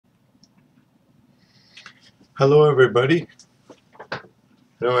Hello everybody.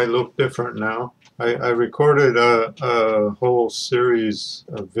 I look different now. I recorded a whole series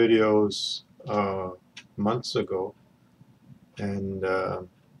of videos months ago, and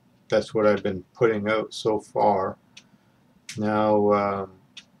that's what I've been putting out so far. Now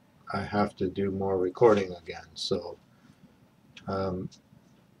I have to do more recording again, so um,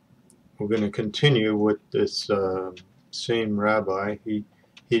 we're going to continue with this same rabbi.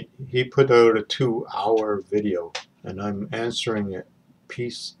 He put out a 2-hour video, and I'm answering it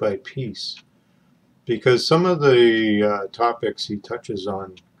piece by piece, because some of the topics he touches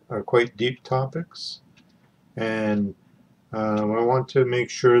on are quite deep topics, and I want to make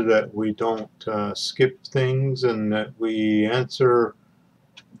sure that we don't skip things and that we answer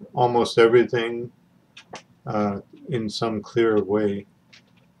almost everything uh, in some clear way.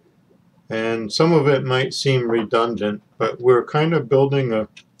 And some of it might seem redundant, but we're kind of building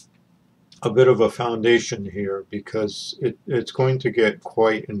a bit of a foundation here, because it's going to get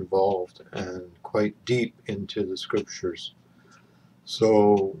quite involved and quite deep into the scriptures.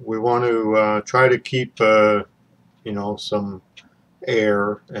 So we want to try to keep some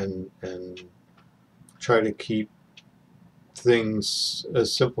air and try to keep things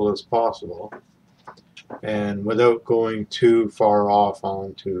as simple as possible, and without going too far off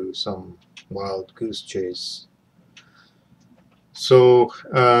onto some wild goose chase. So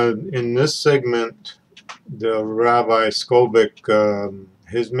in this segment, the Rabbi Skobik,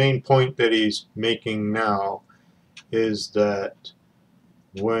 his main point that he's making now is that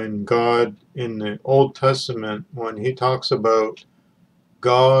when God, in the Old Testament, when he talks about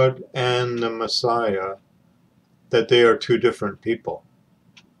God and the Messiah, that they are two different people,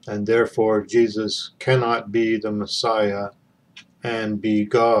 and therefore Jesus cannot be the Messiah and be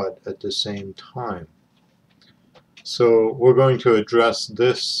God at the same time. So we're going to address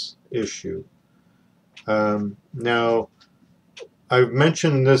this issue. Now, I've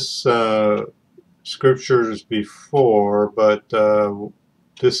mentioned this scriptures before, but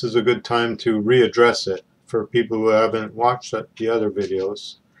this is a good time to readdress it for people who haven't watched the other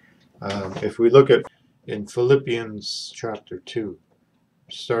videos. If we look at in Philippians chapter 2,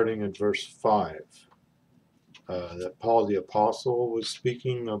 starting at verse 5, that Paul the Apostle was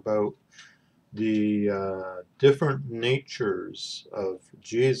speaking about the different natures of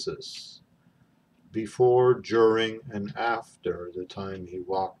Jesus before, during, and after the time he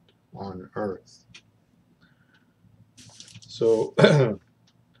walked on earth. So,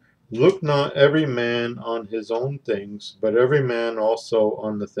 look not every man on his own things, but every man also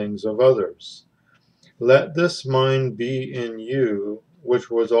on the things of others. Let this mind be in you,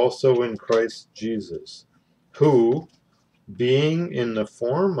 which was also in Christ Jesus, who, being in the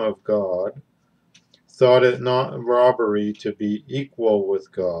form of God, thought it not robbery to be equal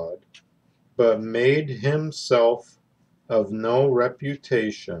with God, but made himself of no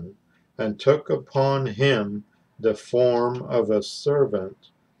reputation, and took upon him the form of a servant,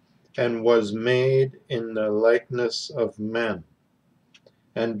 and was made in the likeness of men.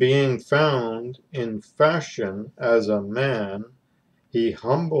 And being found in fashion as a man, he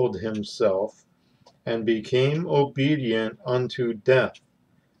humbled himself, and became obedient unto death,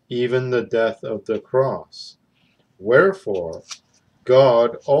 even the death of the cross. Wherefore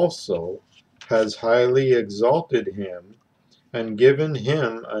God also has highly exalted him, and given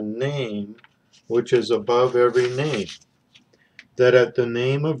him a name which is above every name, that at the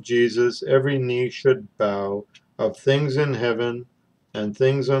name of Jesus every knee should bow, of things in heaven, and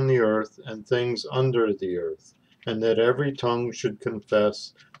things on the earth, and things under the earth, and that every tongue should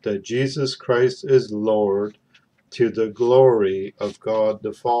confess that Jesus Christ is Lord, to the glory of God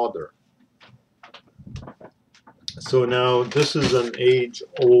the Father. So now this is an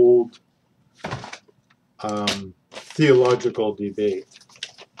age-old theological debate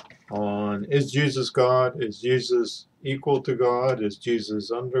on, is Jesus God? Is Jesus equal to God? Is Jesus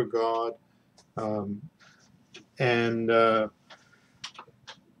under God? And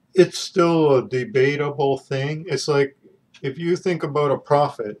it's still a debatable thing. It's like, if you think about a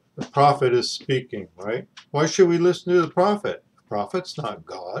prophet, the prophet is speaking, right? Why should we listen to the prophet? The prophet's not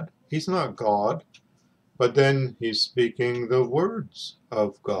God. He's not God. But then he's speaking the words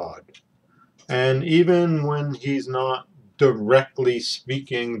of God. And even when he's not directly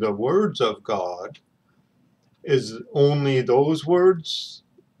speaking the words of God, is only those words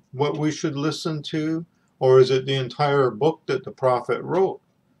what we should listen to? Or is it the entire book that the prophet wrote?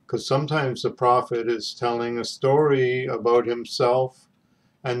 Because sometimes the prophet is telling a story about himself,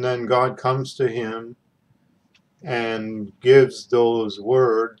 and then God comes to him and gives those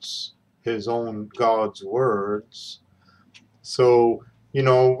words, his own God's words. So,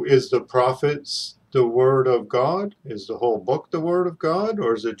 is the prophets the Word of God? Is the whole book the Word of God?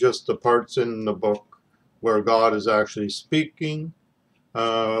 Or is it just the parts in the book where God is actually speaking?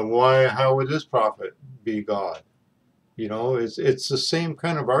 How would this prophet be God? You know, it's the same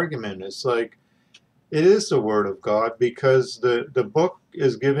kind of argument. It's like, it is the Word of God because the book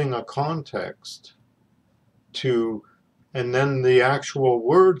is giving a context to, and then the actual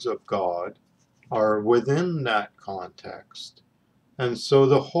words of God are within that context. And so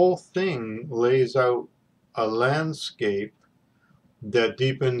the whole thing lays out a landscape that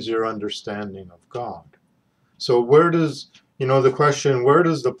deepens your understanding of God. So where does, the question, where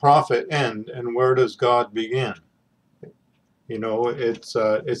does the prophet end and where does God begin? It's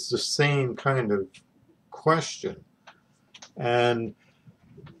the same kind of question. And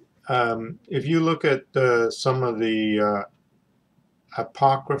if you look at some of the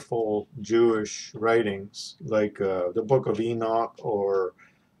apocryphal Jewish writings, like the Book of Enoch or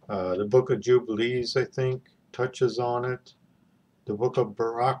the Book of Jubilees, I think, touches on it. The Book of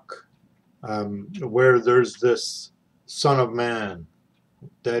Baruch, where there's this Son of Man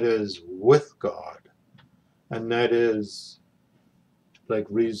that is with God, and that is like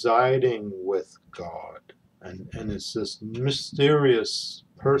residing with God. And it's this mysterious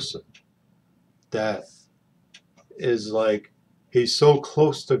person that is like, he's so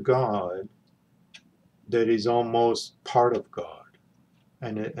close to God that he's almost part of God.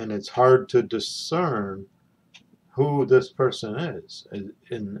 And it's hard to discern who this person is. And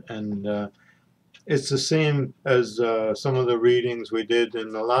it's the same as some of the readings we did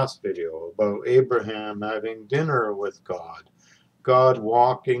in the last video about Abraham having dinner with God, God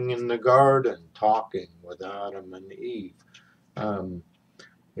walking in the garden, talking with Adam and Eve,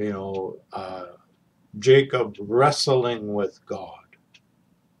 Jacob wrestling with God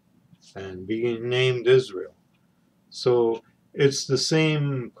and being named Israel. So it's the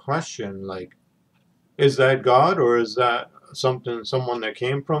same question, like, is that God, or is that someone that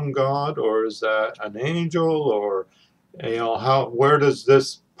came from God, or is that an angel, or where does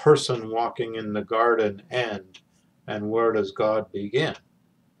this person walking in the garden end, and where does God begin?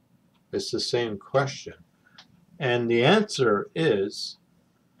 It's the same question. And the answer is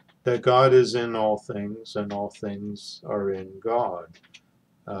that God is in all things, and all things are in God.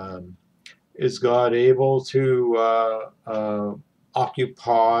 Is God able to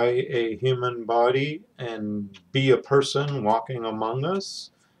occupy a human body and be a person walking among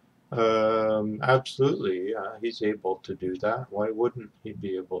us? Absolutely, he's able to do that. Why wouldn't he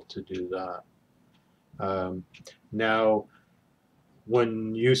be able to do that? Now,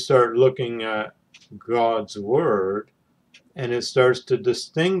 when you start looking at God's Word, and it starts to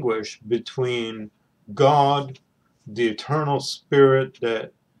distinguish between God, the eternal Spirit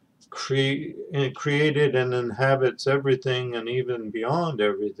that created and inhabits everything and even beyond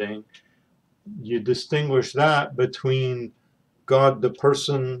everything, you distinguish that between God, the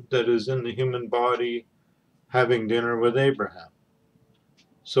person that is in the human body, having dinner with Abraham.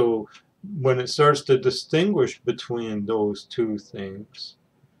 So when it starts to distinguish between those two things,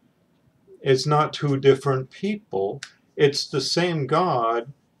 it's not two different people. It's the same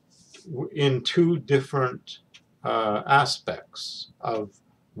God in two different aspects of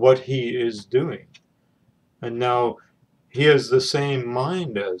what he is doing. And now he has the same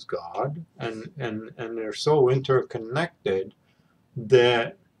mind as God, and they're so interconnected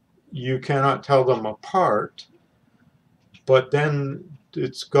that you cannot tell them apart, but then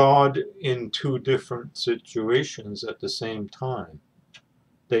it's God in two different situations at the same time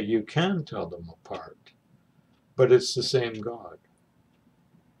that you can tell them apart, but it's the same God,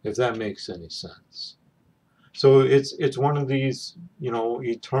 if that makes any sense. So it's one of these,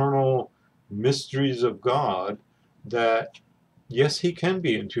 eternal mysteries of God that, yes, he can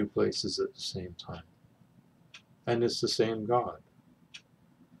be in two places at the same time, and it's the same God.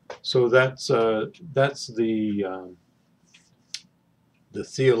 So that's the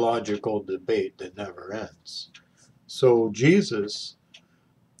theological debate that never ends. So Jesus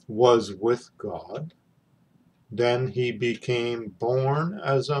was with God, then he became born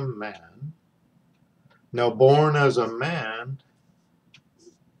as a man. Now, born as a man,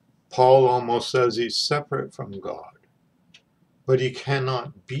 Paul almost says he's separate from God. But he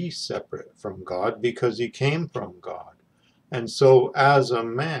cannot be separate from God because he came from God. And so as a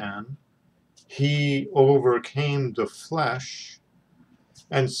man, he overcame the flesh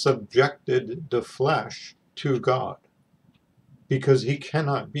and subjected the flesh to God because he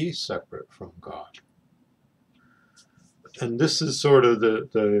cannot be separate from God. And this is sort of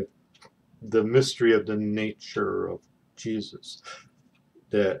the mystery of the nature of Jesus.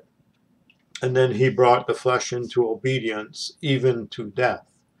 And then he brought the flesh into obedience, even to death.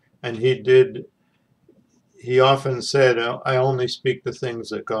 And he did he often said, I only speak the things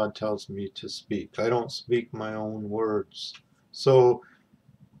that God tells me to speak. I don't speak my own words. So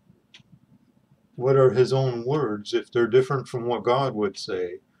what are his own words if they're different from what God would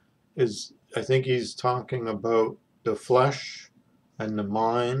say? I think he's talking about the flesh and the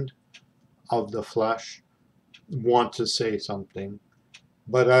mind of the flesh want to say something,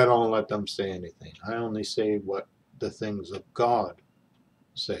 but I don't let them say anything. I only say what the things of God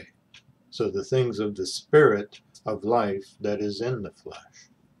say. So the things of the spirit of life that is in the flesh.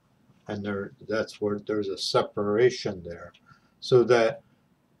 And that's where there's a separation there. So that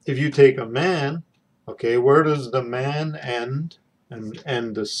if you take a man, okay, where does the man end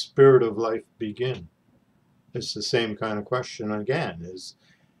and the spirit of life begin? It's the same kind of question again, is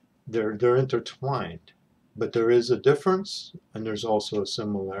they're intertwined. But there is a difference and there's also a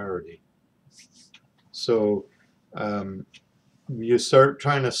similarity. So you start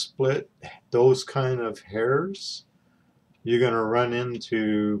trying to split those kind of hairs, you're going to run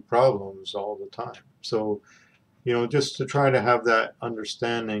into problems all the time. So, just to try to have that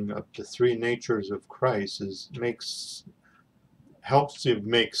understanding of the three natures of Christ helps you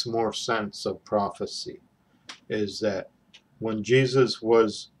make more sense of prophecy. Is that when Jesus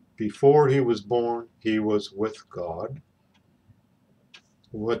before he was born, he was with God.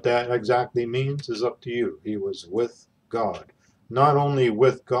 What that exactly means is up to you. He was with God. Not only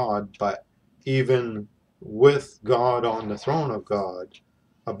with God, but even with God on the throne of God,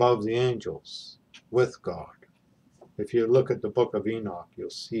 above the angels, with God. If you look at the book of Enoch, you'll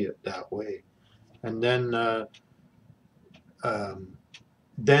see it that way. And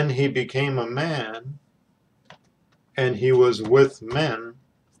then he became a man, and he was with men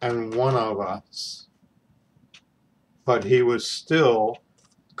and one of us, but he was still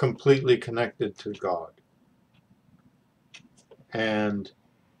completely connected to God. And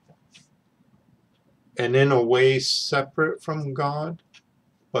in a way separate from God,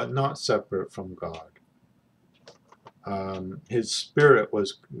 but not separate from God. His spirit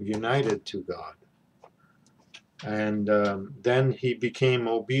was united to God. And then he became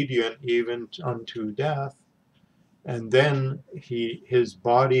obedient even unto death. And then his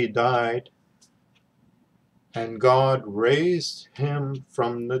body died, and God raised him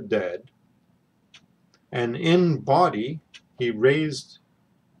from the dead. And in body, he raised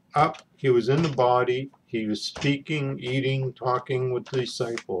up. He was in the body. He was speaking, eating, talking with the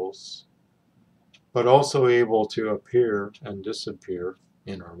disciples, but also able to appear and disappear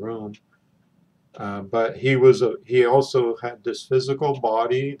in a room. But he also had this physical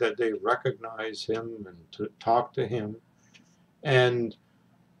body that they recognize him and to talk to him. And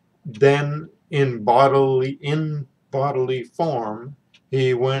then in bodily form,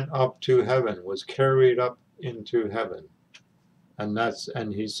 he went up to heaven, was carried up into heaven.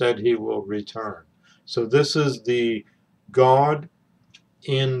 And he said he will return. So this is the God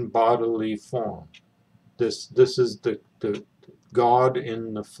in bodily form. This is the God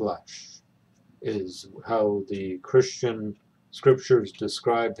in the flesh, is how the Christian scriptures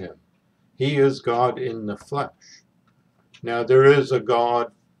describe him. He is God in the flesh. Now there is a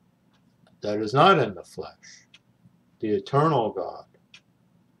God that is not in the flesh, the eternal God.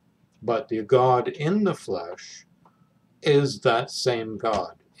 But the God in the flesh is that same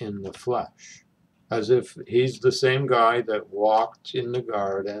God in the flesh. As if he's the same guy that walked in the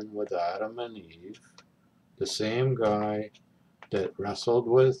garden with Adam and Eve, the same guy that wrestled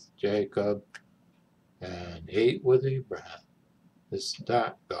with Jacob and ate with Abraham. It's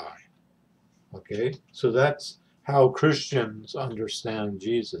that guy. Okay? So that's how Christians understand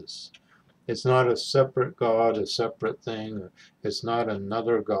Jesus. It's not a separate God, a separate thing. It's not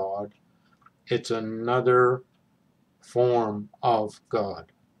another God. It's another form of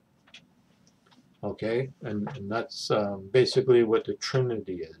God. Okay? And that's basically what the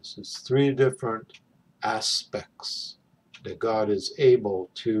Trinity is. It's three different aspects that God is able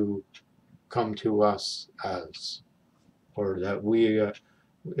to come to us as. Or that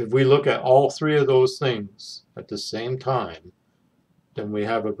if we look at all three of those things at the same time, then we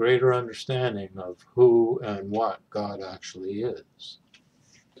have a greater understanding of who and what God actually is.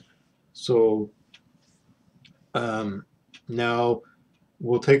 So now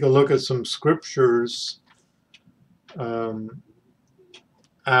we'll take a look at some scriptures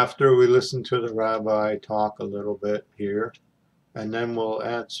after we listen to the rabbi talk a little bit here, and then we'll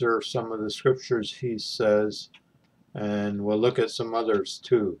answer some of the scriptures he says, and we'll look at some others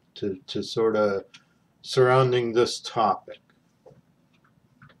too, to sort of surrounding this topic.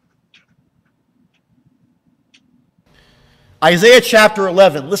 Isaiah chapter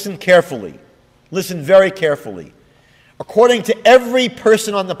 11, listen carefully. Listen very carefully. According to every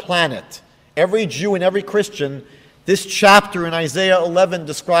person on the planet, Every Jew and every Christian, this chapter in Isaiah 11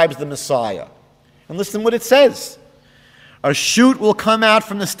 describes the Messiah. And listen what it says. A shoot will come out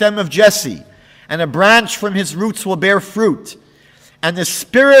from the stem of Jesse, and a branch from his roots will bear fruit. And the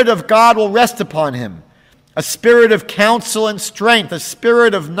Spirit of God will rest upon him, a spirit of counsel and strength, a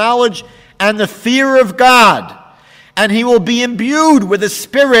spirit of knowledge and the fear of God. And he will be imbued with a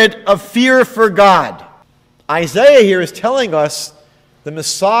spirit of fear for God. Isaiah here is telling us the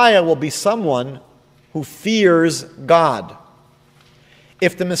Messiah will be someone who fears God.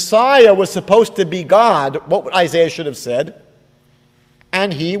 If the Messiah was supposed to be God, what would Isaiah should have said?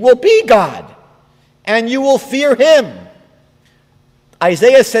 And he will be God, and you will fear him.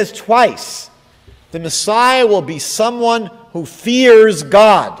 Isaiah says twice, the Messiah will be someone who fears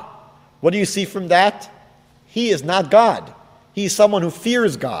God. What do you see from that? He is not God. He is someone who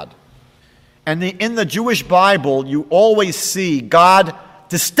fears God. And in the Jewish Bible, you always see God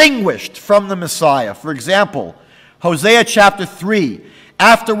distinguished from the Messiah. For example, Hosea chapter 3.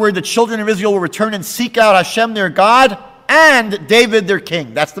 Afterward, the children of Israel will return and seek out Hashem their God and David their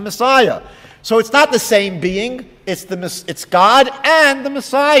king. That's the Messiah. So it's not the same being. It's God and the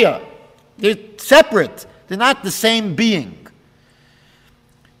Messiah. They're separate. They're not the same being.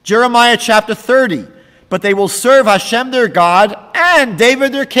 Jeremiah chapter 30. But they will serve Hashem their God and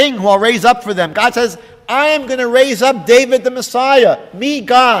David their king, who I'll raise up for them. God says, I am going to raise up David the Messiah. Me,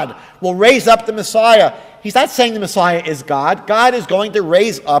 God, will raise up the Messiah. He's not saying the Messiah is God. God is going to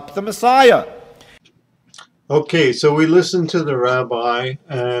raise up the Messiah. Okay, so we listened to the rabbi,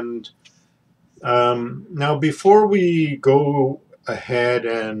 and now before we go ahead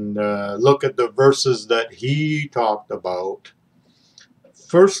and look at the verses that he talked about,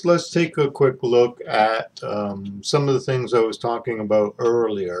 first, let's take a quick look at some of the things I was talking about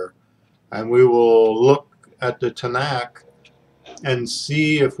earlier, and we will look at the Tanakh and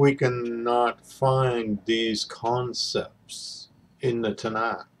see if we can not find these concepts in the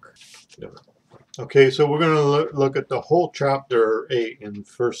Tanakh. Okay, so we're going to look at the whole chapter 8 in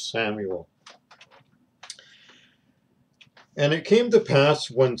 1 Samuel. And it came to pass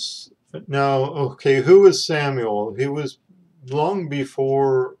once. Now, okay, who is Samuel? He was long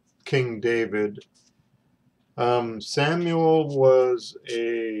before King David. Samuel was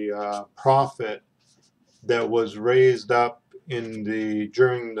a prophet that was raised up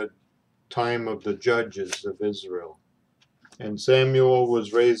during the time of the judges of Israel. And Samuel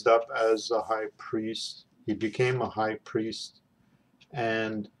was raised up as a high priest. He became a high priest,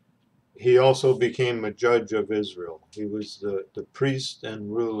 and he also became a judge of Israel. He was the priest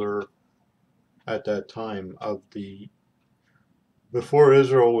and ruler at that time before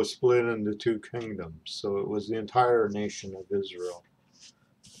Israel was split into two kingdoms. So it was the entire nation of Israel.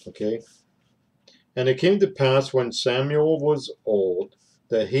 Okay? And it came to pass when Samuel was old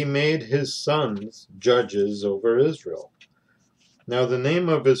that he made his sons judges over Israel. Now the name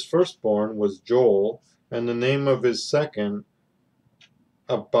of his firstborn was Joel, and the name of his second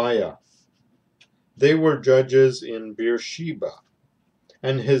Abiah. They were judges in Beersheba.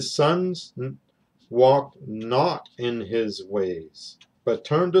 And his sons walked not in his ways, but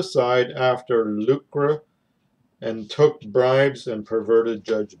turned aside after lucre, and took bribes and perverted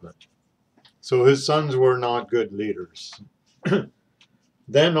judgment. So his sons were not good leaders.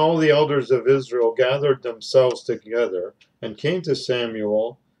 Then all the elders of Israel gathered themselves together, and came to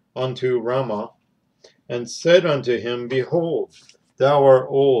Samuel unto Ramah, and said unto him, Behold, thou art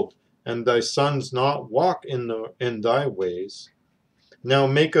old, and thy sons not walk in thy ways. Now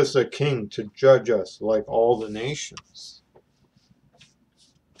make us a king to judge us like all the nations.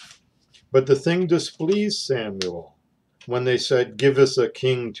 But the thing displeased Samuel, when they said, Give us a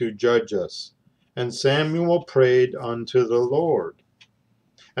king to judge us. And Samuel prayed unto the Lord.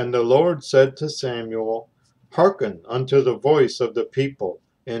 And the Lord said to Samuel, Hearken unto the voice of the people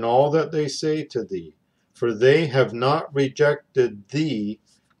in all that they say to thee, for they have not rejected thee,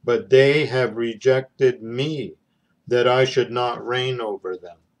 but they have rejected me, that I should not reign over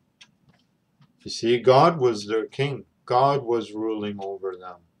them. You see, God was their king. God was ruling over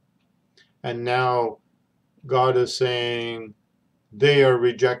them. And now God is saying, they are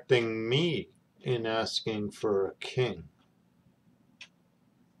rejecting me in asking for a king.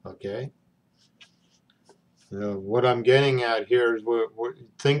 Okay? What I'm getting at here is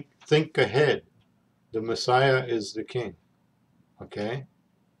think ahead. The Messiah is the king. Okay?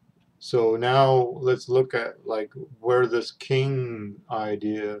 So now let's look at where this king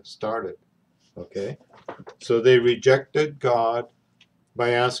idea started. Okay? So they rejected God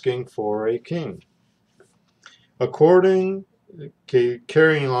by asking for a king. Carrying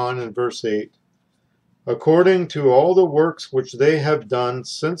on in verse 8, according to all the works which they have done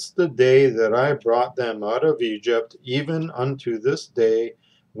since the day that I brought them out of Egypt, even unto this day,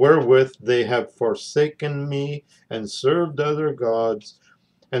 wherewith they have forsaken me and served other gods,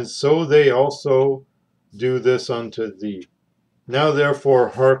 and so they also do this unto thee. Now therefore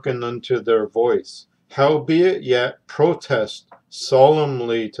hearken unto their voice, howbeit yet protest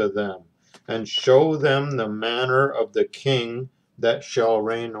solemnly to them, and show them the manner of the king that shall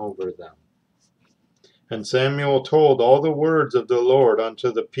reign over them. And Samuel told all the words of the Lord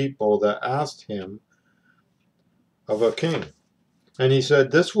unto the people that asked him of a king. And he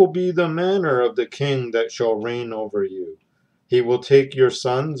said, This will be the manner of the king that shall reign over you. He will take your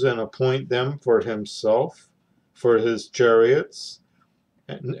sons and appoint them for himself, for his chariots,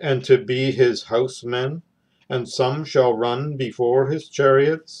 and to be his housemen, and some shall run before his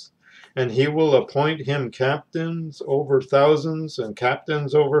chariots. And he will appoint him captains over thousands and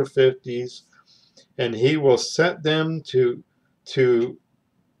captains over fifties, and he will set them to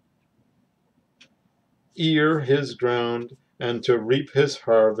ear his ground and to reap his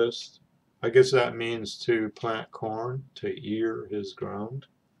harvest. I guess that means to plant corn, to ear his ground,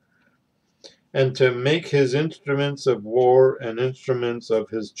 and to make his instruments of war and instruments of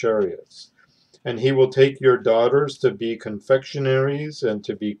his chariots. And he will take your daughters to be confectionaries, and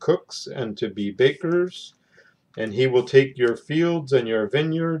to be cooks, and to be bakers. And he will take your fields and your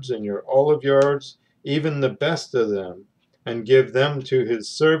vineyards and your olive yards, even the best of them, and give them to his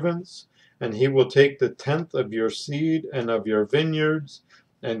servants. And he will take the tenth of your seed and of your vineyards,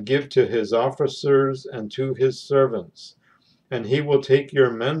 and give to his officers and to his servants. And he will take your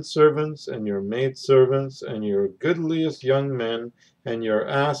men servants and your maid servants and your goodliest young men and your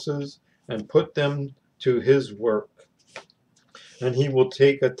asses, and put them to his work. And he will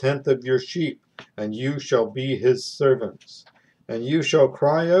take a tenth of your sheep, and you shall be his servants. And you shall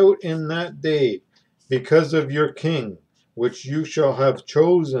cry out in that day because of your king, which you shall have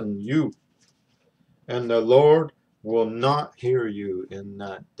chosen you. And the Lord will not hear you in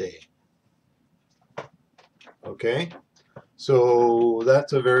that day. Okay? So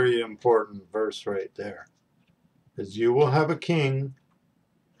that's a very important verse right there. Because you will have a king,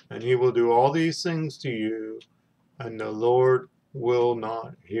 and he will do all these things to you, and the Lord will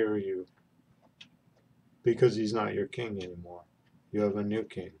not hear you. Because he's not your king anymore. You have a new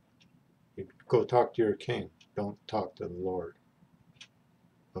king. You go talk to your king. Don't talk to the Lord.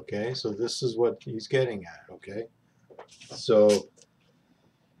 Okay? So this is what he's getting at. Okay? So,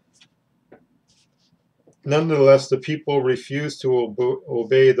 nonetheless, the people refused to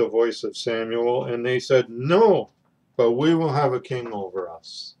obey the voice of Samuel, and they said, No, but we will have a king over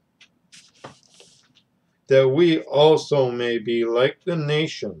us, that we also may be like the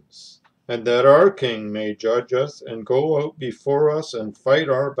nations, and that our king may judge us and go out before us and fight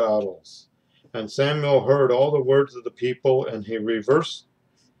our battles. And Samuel heard all the words of the people, and he reversed,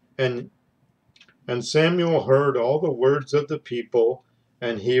 and Samuel heard all the words of the people,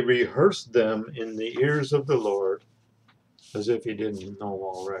 and he rehearsed them in the ears of the Lord, as if he didn't know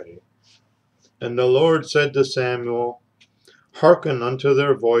already. And the Lord said to Samuel, Hearken unto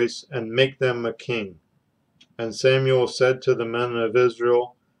their voice, and make them a king. And Samuel said to the men of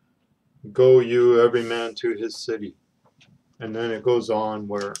Israel, Go you every man to his city. And then it goes on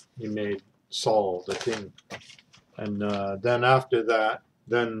where he made Saul the king. And then after that,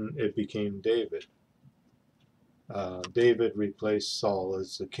 then it became David. David replaced Saul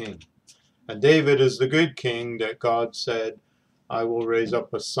as the king. And David is the good king that God said, I will raise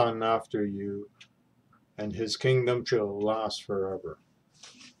up a son after you, and his kingdom shall last forever.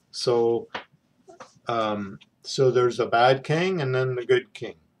 So there's a bad king and then the good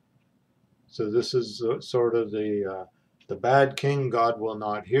king. So this is sort of the bad king. God will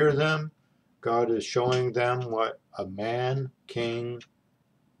not hear them. God is showing them what a man king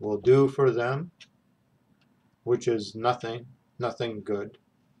will do for them, which is nothing good.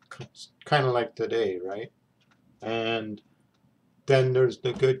 Kind of like today, right? And then there's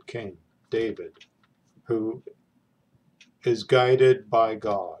the good king, David, who is guided by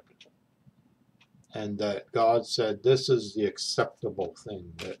God. And that God said, this is the acceptable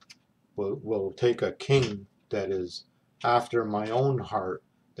thing, that will take a king that is after my own heart,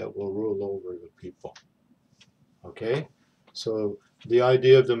 that will rule over the people. Okay? So the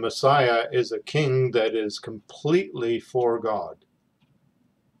idea of the Messiah is a king that is completely for God,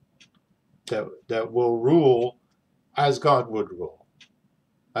 that will rule as God would rule,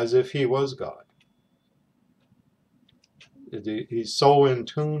 as if he was God. He's so in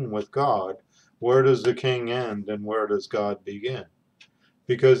tune with God. Where does the king end and where does God begin?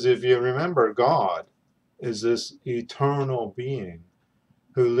 Because if you remember, God is this eternal being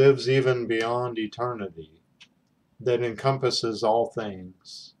who lives even beyond eternity, that encompasses all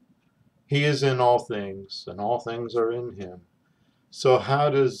things. He is in all things, and all things are in him. So how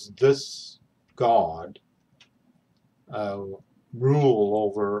does this God uh, rule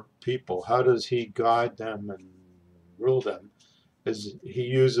over people? How does he guide them and rule them? Is he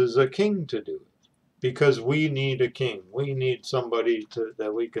uses a king to do it, because we need a king. We need somebody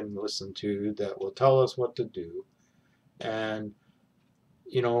that we can listen to, that will tell us what to do. And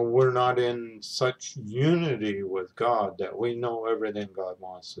we're not in such unity with God that we know everything God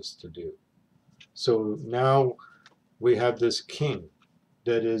wants us to do. So now we have this king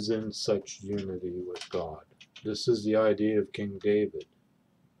that is in such unity with God. This is the idea of King David.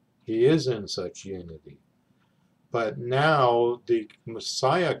 He is in such unity. But now the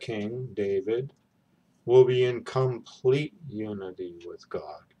Messiah King, David, will be in complete unity with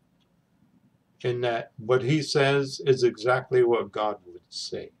God. In that what he says is exactly what God would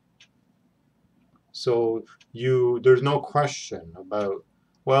say. So there's no question about,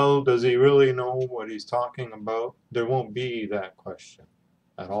 well, does he really know what he's talking about? There won't be that question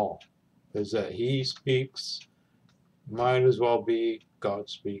at all. Is that he speaks, might as well be God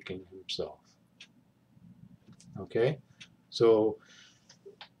speaking himself. Okay? So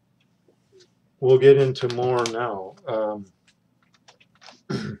we'll get into more now.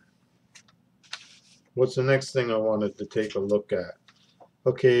 What's the next thing I wanted to take a look at?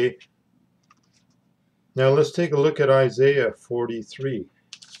 Okay, now let's take a look at Isaiah 43.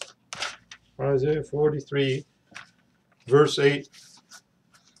 Isaiah 43, verse 8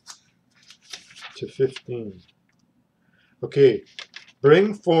 to 15. Okay,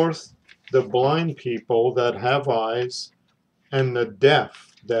 bring forth the blind people that have eyes, and the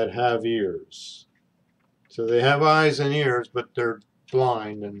deaf that have ears. So they have eyes and ears, but they're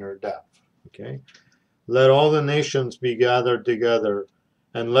blind and they're deaf. Okay? Let all the nations be gathered together,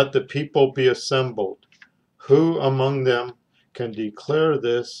 and let the people be assembled. Who among them can declare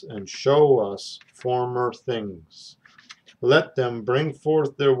this and show us former things? Let them bring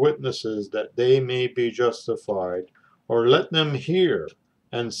forth their witnesses, that they may be justified, or let them hear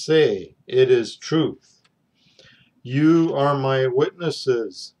and say, it is truth. You are my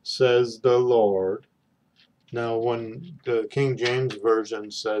witnesses, says the Lord. Now, when the King James Version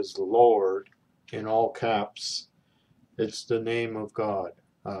says Lord in all caps, it's the name of God.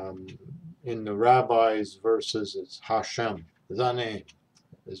 In the rabbis' verses, it's Hashem. The name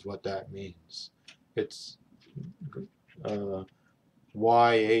is what that means. It's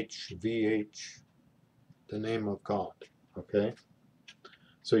YHVH, the name of God. Okay?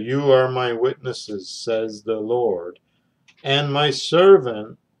 So you are my witnesses, says the Lord, and my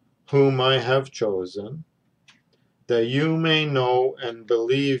servant whom I have chosen, that you may know and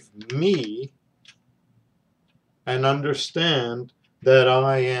believe me and understand that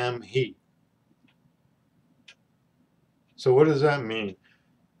I am he. So what does that mean?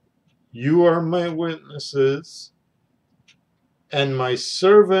 You are my witnesses, and my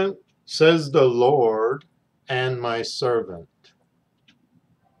servant, says the Lord, and my servant.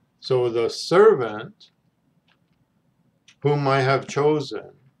 So the servant whom I have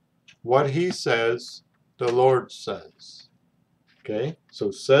chosen, what he says, the Lord says. Okay?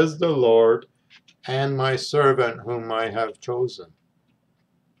 So says the Lord, and my servant whom I have chosen.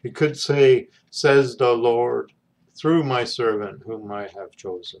 He could say, says the Lord, through my servant whom I have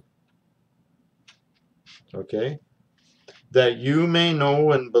chosen. Okay? That you may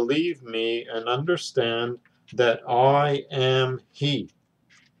know and believe me and understand that I am he.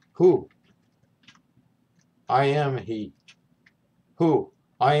 Who? I am he. Who?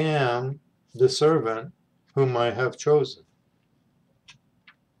 I am the servant whom I have chosen.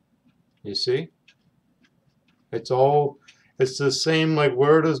 You see? It's the same, like,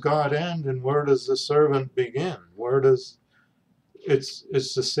 where does God end and where does the servant begin? It's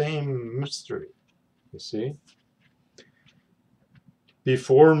the same mystery, you see?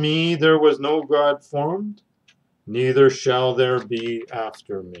 Before me there was no God formed, neither shall there be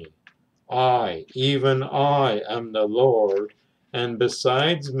after me. I, even I, am the Lord, and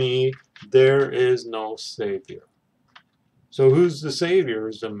besides me there is no Savior. So who's the Savior?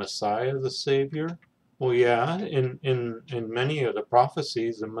 Is the Messiah the Savior? Well, yeah, in many of the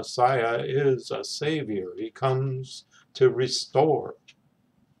prophecies, the Messiah is a Savior. He comes to restore.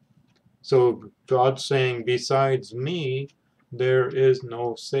 So God's saying, besides me, there is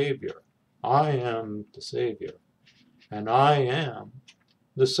no Savior. I am the Savior, and I am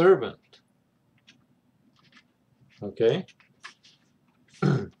the servant. Okay?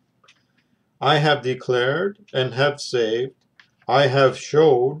 I have declared and have saved. I have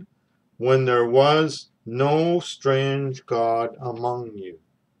showed when there was no strange God among you.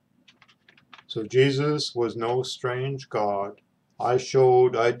 So Jesus was no strange God. I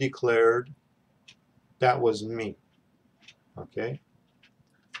declared, that was me. Okay?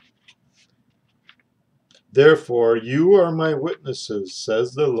 Therefore, you are my witnesses,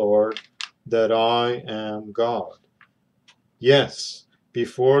 says the Lord, that I am God. Yes,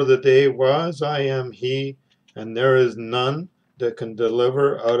 before the day was, I am He, and there is none that can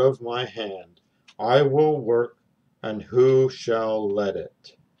deliver out of my hand. I will work, and who shall let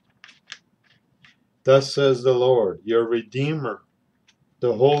it? Thus says the Lord, your Redeemer,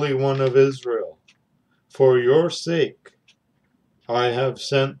 the Holy One of Israel. For your sake I have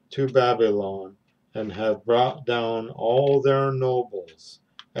sent to Babylon, and have brought down all their nobles,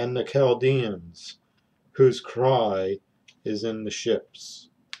 and the Chaldeans, whose cry is in the ships.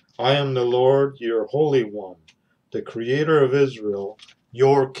 I am the Lord, your Holy One, the Creator of Israel,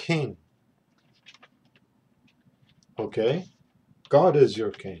 your King. Okay? God is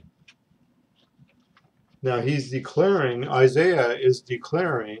your King. Now Isaiah is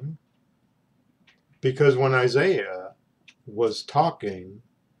declaring, because when Isaiah was talking,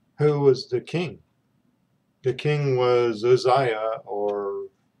 who was the king? The king was Uzziah or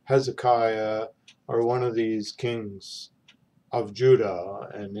Hezekiah or one of these kings of Judah,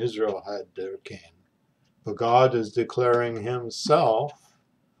 and Israel had their king. But God is declaring himself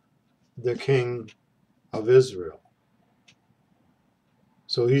the king of Israel.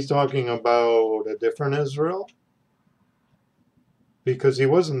 So he's talking about a different Israel, because he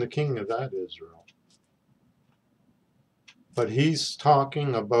wasn't the king of that Israel. But he's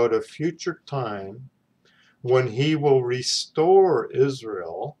talking about a future time when he will restore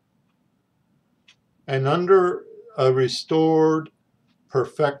Israel, and under a restored,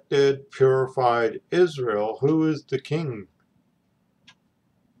 perfected, purified Israel, who is the king?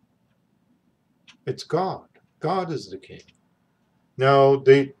 It's God. God is the king. Now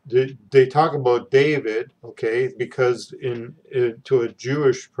they talk about David, okay, because to a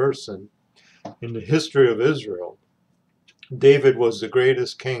Jewish person in the history of Israel, David was the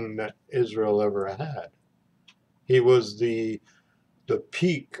greatest king that Israel ever had. He was the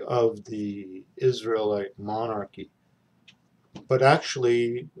peak of the Israelite monarchy. But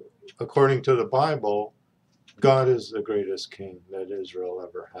actually, according to the Bible, God is the greatest king that Israel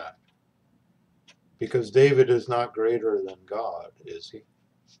ever had. Because David is not greater than God, is he?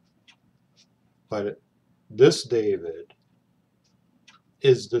 But this David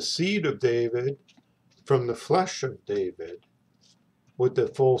is the seed of David from the flesh of David with the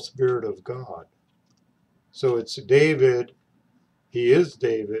full Spirit of God. So it's David, he is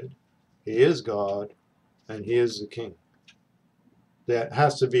God, and he is the king. That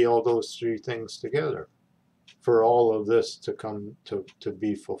has to be all those three things together for all of this to come to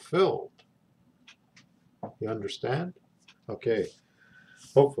be fulfilled. You understand? Okay,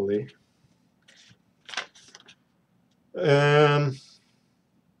 hopefully.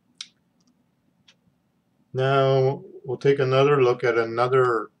 Now we'll take another look at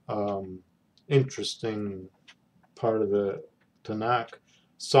another interesting part of the Tanakh,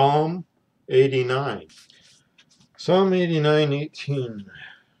 Psalm 89. Psalm 89:18.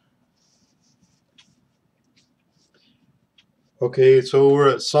 Okay, so we're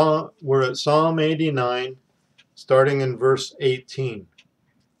at Psalm 89, starting in verse 18.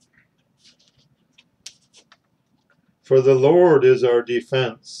 For the Lord is our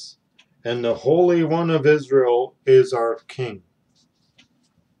defense, and the Holy One of Israel is our King.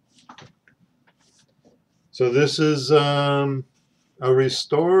 So this is a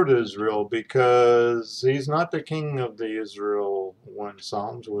restored Israel, because he's not the king of the Israel when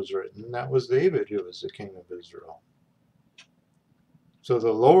Psalms was written. That was David who was the king of Israel. So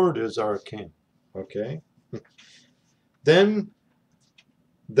the Lord is our king. Okay? Then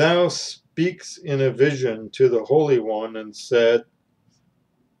thou speaks in a vision to the Holy One and said,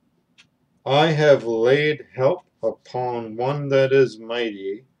 I have laid help upon one that is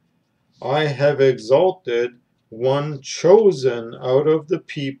mighty. I have exalted one chosen out of the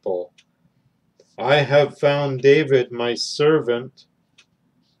people. I have found David my servant.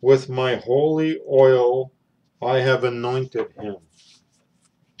 With my holy oil I have anointed him,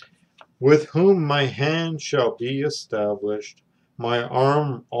 with whom my hand shall be established. My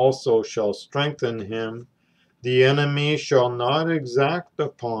arm also shall strengthen him. The enemy shall not exact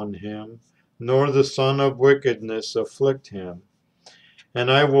upon him, nor the son of wickedness afflict him. And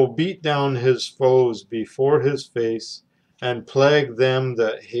I will beat down his foes before his face, and plague them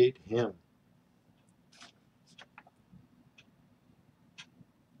that hate him.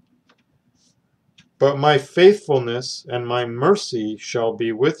 But my faithfulness and my mercy shall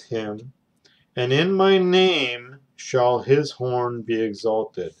be with him, And in my name shall his horn be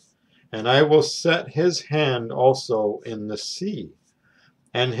exalted. And I will set his hand also in the sea,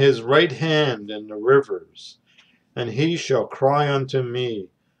 and his right hand in the rivers. And he shall cry unto me,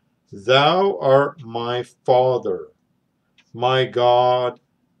 Thou art my Father, my God,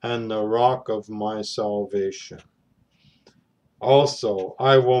 and the rock of my salvation. Also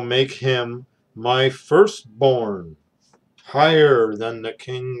I will make him my firstborn, higher than the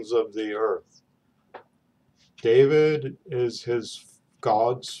kings of the earth. David is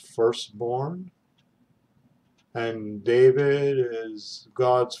God's firstborn, and David is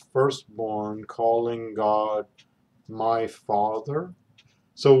God's firstborn, calling God my Father.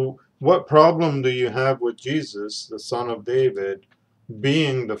 So what problem do you have with Jesus, the son of David,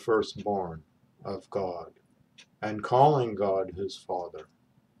 being the firstborn of God and calling God his Father?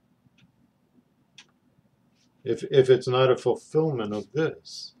 If it's not a fulfillment of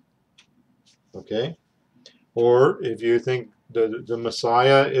this, okay? Or if you think the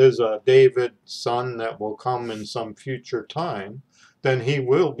Messiah is a David son that will come in some future time, then he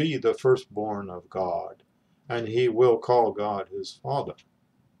will be the firstborn of God, and he will call God his Father.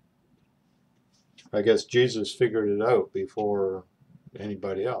 I guess Jesus figured it out before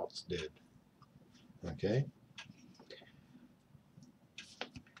anybody else did. Okay?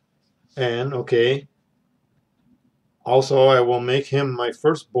 And, okay, also I will make him my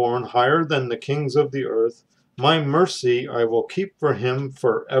firstborn, higher than the kings of the earth. My mercy I will keep for him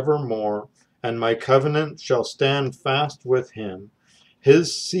forevermore, and my covenant shall stand fast with him.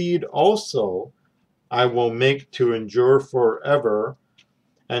 His seed also I will make to endure forever,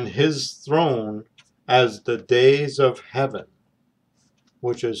 and his throne as the days of heaven,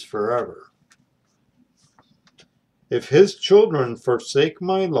 which is forever. If his children forsake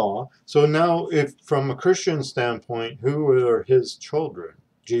my law, so now if from a Christian standpoint, who are his children?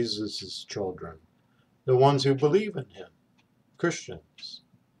 Jesus' children. The ones who believe in him. Christians.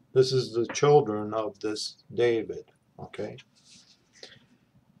 This is the children of this David. Okay?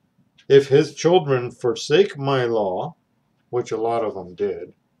 If his children forsake my law, which a lot of them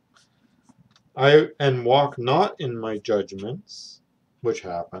did, and walk not in my judgments, which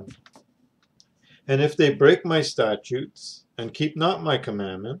happened, and if they break my statutes and keep not my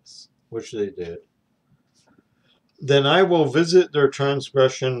commandments, which they did, then I will visit their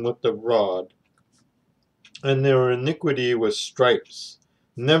transgression with the rod, and their iniquity with stripes.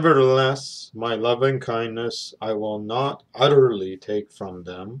 Nevertheless, my loving kindness I will not utterly take from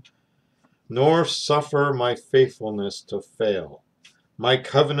them, nor suffer my faithfulness to fail. My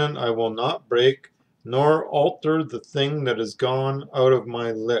covenant I will not break, nor alter the thing that is gone out of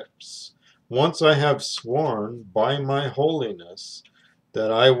my lips. Once I have sworn by my holiness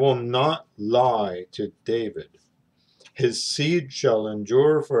that I will not lie to David. His seed shall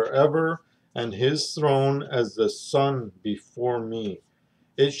endure forever, and his throne as the sun before me.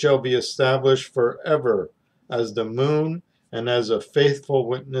 It shall be established forever as the moon and as a faithful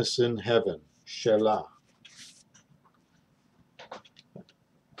witness in heaven. Shelah.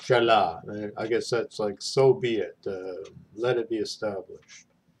 Shelah. I guess that's like, so be it. Let it be established.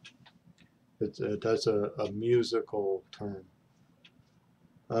 That's a musical term.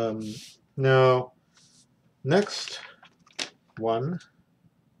 Now, next one.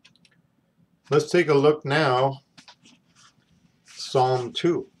 Let's take a look now. Psalm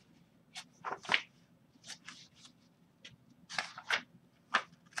 2.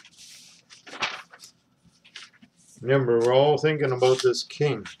 Remember, we're all thinking about this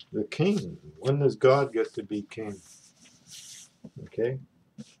king. The king. When does God get to be king? Okay.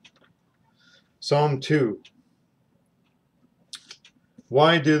 Psalm 2.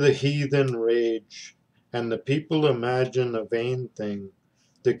 Why do the heathen rage, and the people imagine a vain thing?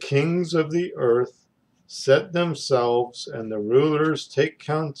 The kings of the earth set themselves, and the rulers take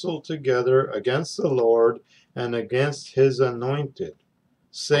counsel together against the Lord and against his anointed,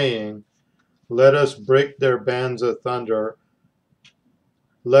 saying, Let us break their bands asunder.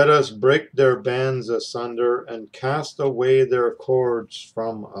 Let us break their bands asunder and cast away their cords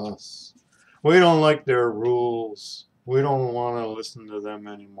from us. We don't like their rules. We don't want to listen to them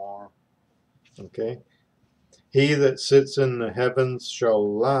anymore. Okay? He that sits in the heavens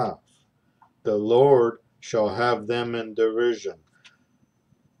shall laugh. The Lord shall have them in derision.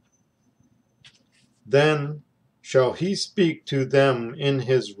 Then shall he speak to them in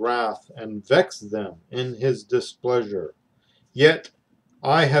his wrath and vex them in his displeasure. Yet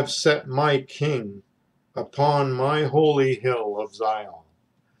I have set my king upon my holy hill of Zion.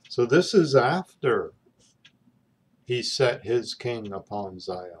 So this is after he set his king upon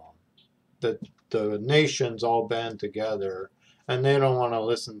Zion. The nations all band together and they don't want to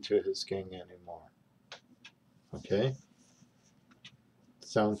listen to his king anymore. Okay?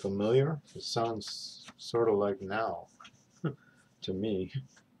 Sound familiar? It sounds sort of like now to me.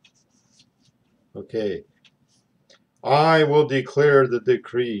 Okay. I will declare the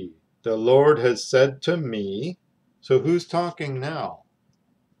decree. The Lord has said to me. So who's talking now?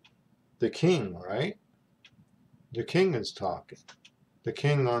 The king, right? The king is talking. The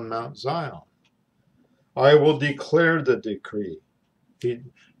king on Mount Zion. I will declare the decree.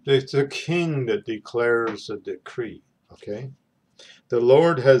 It's the king that declares the decree. Okay? The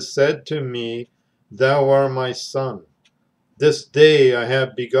Lord has said to me, Thou art my son. This day I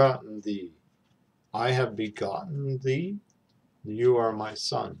have begotten thee. I have begotten thee. You are my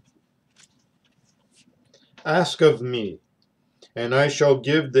son. Ask of me, and I shall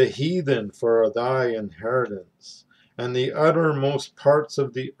give the heathen for thy inheritance, and the uttermost parts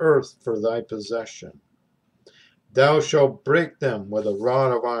of the earth for thy possession. Thou shalt break them with a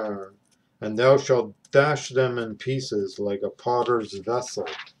rod of iron, and thou shalt dash them in pieces like a potter's vessel.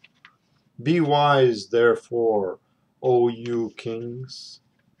 Be wise, therefore, O you kings.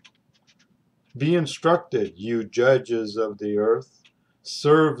 Be instructed, you judges of the earth.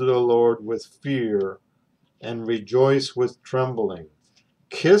 Serve the Lord with fear, and rejoice with trembling.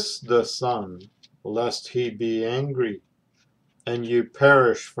 Kiss the Son, lest he be angry, and you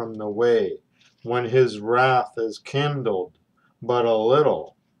perish from the way, when his wrath is kindled but a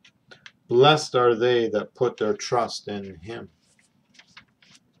little. Blessed are they that put their trust in him.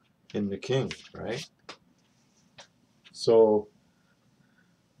 In the king, right? So,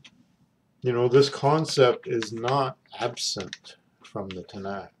 this concept is not absent from the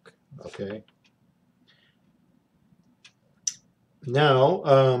Tanakh, okay?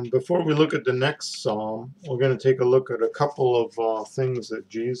 Now, before we look at the next psalm, we're going to take a look at a couple of things that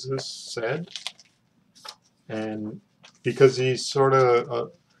Jesus said. And because he's sort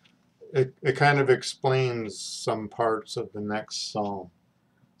of, it kind of explains some parts of the next psalm.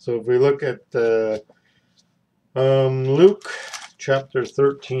 So if we look at Luke chapter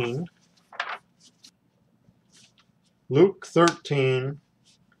 13, Luke 13,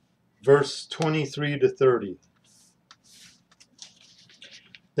 verse 23 to 30.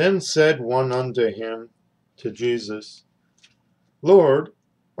 Then said one unto him, to Jesus, Lord,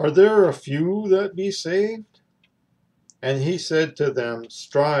 are there a few that be saved? And he said to them,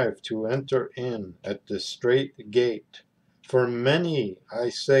 Strive to enter in at the strait gate. For many, I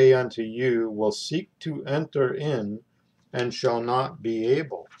say unto you, will seek to enter in, and shall not be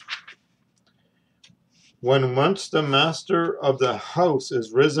able. When once the master of the house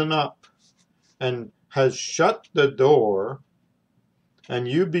is risen up, and has shut the door, and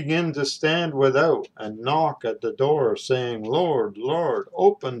you begin to stand without, and knock at the door, saying, Lord, Lord,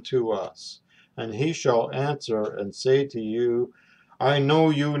 open to us. And he shall answer and say to you, I know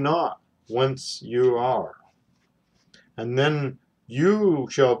you not, whence you are. And then you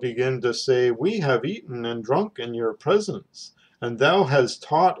shall begin to say, We have eaten and drunk in your presence, and thou hast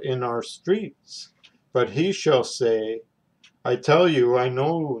taught in our streets. But he shall say, I tell you, I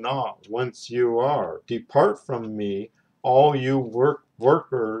know not whence you are. Depart from me, all you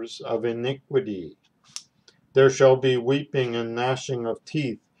workers of iniquity. There shall be weeping and gnashing of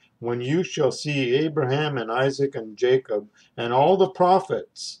teeth, when you shall see Abraham and Isaac and Jacob and all the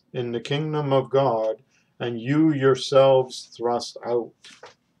prophets in the kingdom of God, and you yourselves thrust out.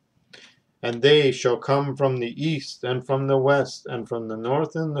 And they shall come from the east and from the west and from the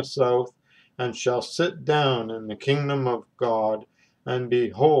north and the south, and shall sit down in the kingdom of God. And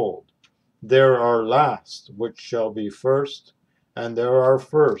behold, there are last which shall be first, and there are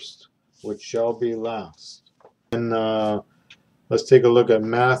first which shall be last. And let's take a look at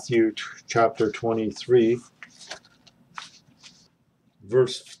Matthew chapter 23,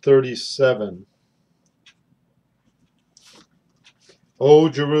 verse 37. O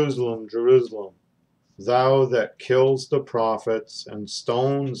Jerusalem, Jerusalem, thou that kills the prophets and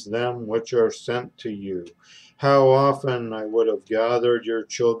stones them which are sent to you, how often I would have gathered your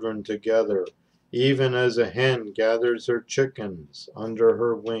children together, even as a hen gathers her chickens under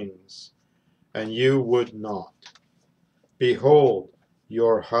her wings, and you would not. Behold,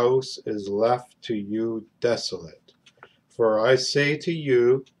 your house is left to you desolate. For I say to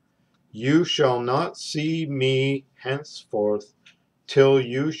you, you shall not see me henceforth, till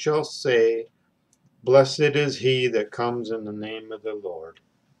you shall say, Blessed is he that comes in the name of the Lord.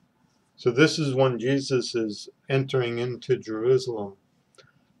 So this is when Jesus is entering into Jerusalem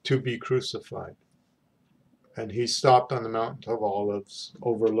to be crucified. And he stopped on the Mount of Olives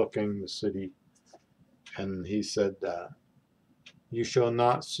overlooking the city. And he said that, You shall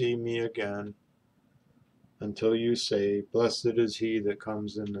not see me again until you say, Blessed is he that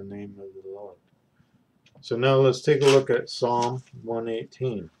comes in the name of the Lord. So now let's take a look at Psalm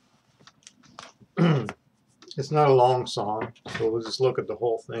 118. It's not a long song, so we'll just look at the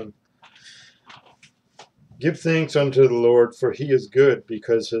whole thing. Give thanks unto the Lord, for he is good,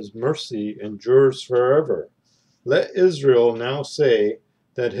 because his mercy endures forever. Let Israel now say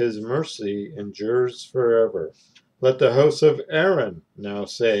that his mercy endures forever. Let the house of Aaron now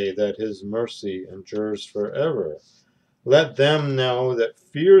say that his mercy endures forever. Let them now that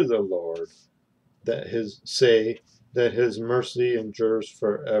fear the Lord say that his mercy endures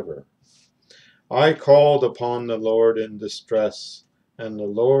forever. I called upon the Lord in distress, and the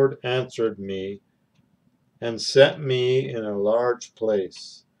Lord answered me and set me in a large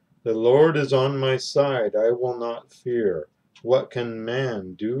place. The Lord is on my side, I will not fear. What can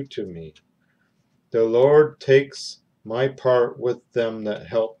man do to me? The Lord takes my part with them that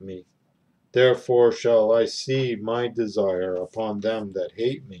help me. Therefore shall I see my desire upon them that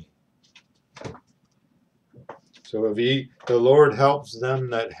hate me. So if the Lord helps them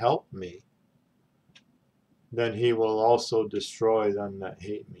that help me, then he will also destroy them that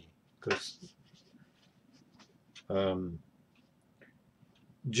hate me. Because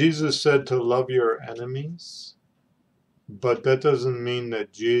Jesus said to love your enemies, but that doesn't mean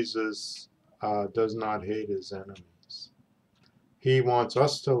that Jesus does not hate his enemies. He wants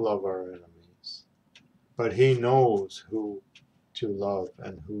us to love our enemies, but he knows who to love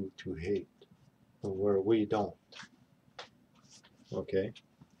and who to hate, where we don't. Okay?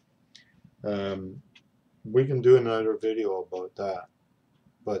 We can do another video about that,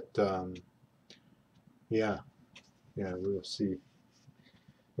 but yeah, we'll see.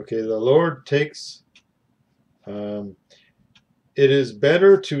 Okay, the Lord takes, it is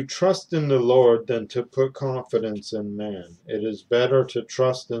better to trust in the Lord than to put confidence in man. It is better to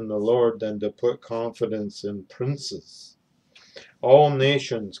trust in the Lord than to put confidence in princes. All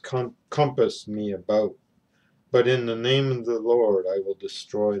nations compass me about, but in the name of the Lord I will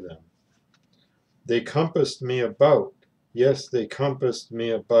destroy them. They compassed me about, yes, they compassed me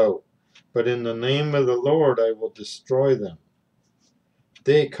about, but in the name of the Lord I will destroy them.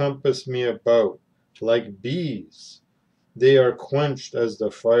 They compass me about like bees. They are quenched as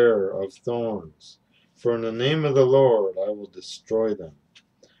the fire of thorns. For in the name of the Lord I will destroy them.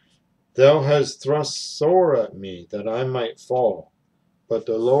 Thou hast thrust sore at me that I might fall, but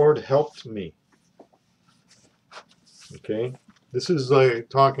the Lord helped me. Okay? This is like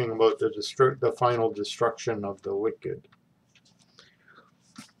talking about the final destruction of the wicked.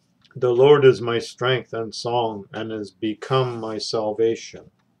 The Lord is my strength and song, and has become my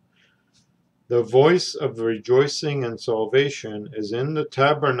salvation. The voice of rejoicing and salvation is in the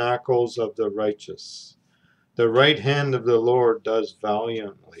tabernacles of the righteous. The right hand of the Lord does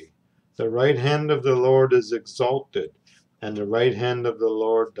valiantly. The right hand of the Lord is exalted, and the right hand of the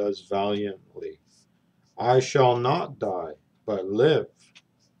Lord does valiantly. I shall not die, but live,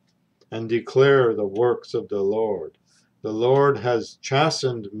 and declare the works of the Lord. The Lord has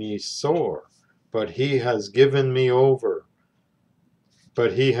chastened me sore, but he has given me over.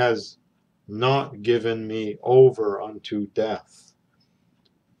 But he has not given me over unto death.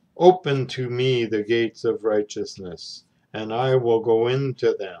 Open to me the gates of righteousness, and I will go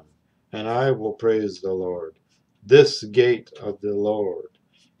into them, and I will praise the Lord. This gate of the Lord,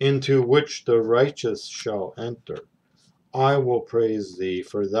 into which the righteous shall enter. I will praise thee,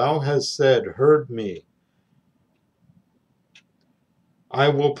 for thou hast said, heard me. I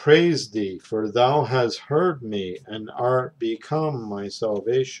will praise thee, for thou hast heard me, and art become my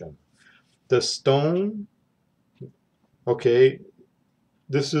salvation. The stone, okay,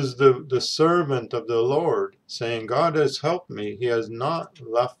 this is the servant of the Lord saying, God has helped me. He has not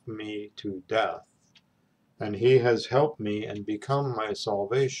left me to death, and he has helped me and become my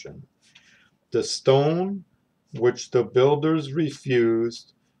salvation. The stone which the builders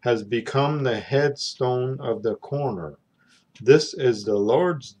refused has become the headstone of the corner. This is the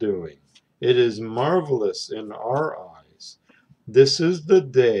Lord's doing. It is marvelous in our eyes. This is the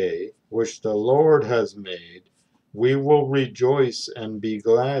day which the Lord has made. We will rejoice and be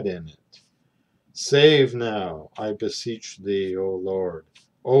glad in it. Save now, I beseech thee, O Lord.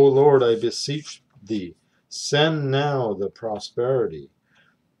 O Lord, I beseech thee, send now the prosperity.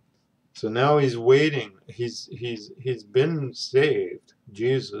 So now he's waiting. He's been saved,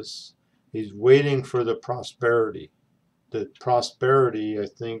 Jesus. He's waiting for the prosperity. The prosperity, I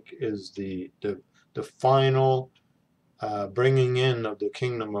think, is the final bringing in of the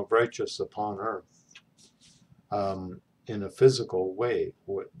kingdom of righteousness upon earth, in a physical way.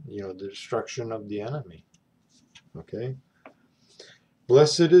 The destruction of the enemy. Okay.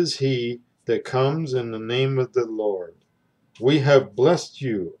 Blessed is he that comes in the name of the Lord. We have blessed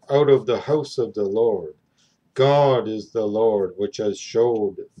you out of the house of the Lord. God is the Lord, which has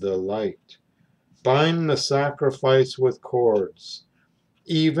showed the light. Bind the sacrifice with cords,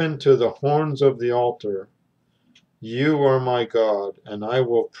 even to the horns of the altar. You are my God, and I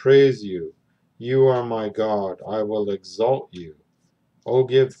will praise you. You are my God, I will exalt you. Oh,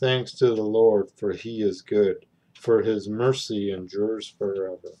 give thanks to the Lord, for he is good, for his mercy endures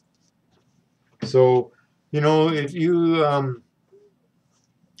forever. So, if you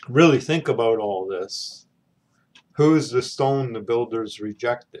really think about all this, who's the stone the builders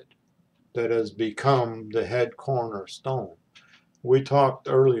rejected that has become the head cornerstone? We talked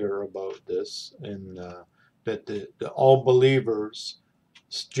earlier about this, and that the all believers,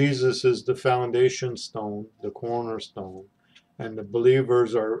 Jesus is the foundation stone, the cornerstone, and the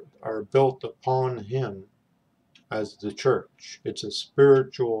believers are built upon him as the church. It's a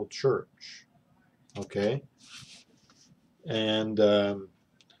spiritual church, okay? And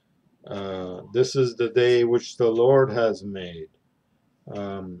this is the day which the Lord has made.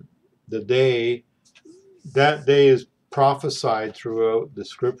 The day, that day is prophesied throughout the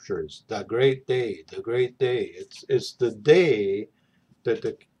scriptures. The great day, the great day. It's the day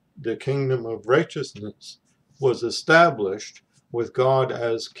that the kingdom of righteousness was established with God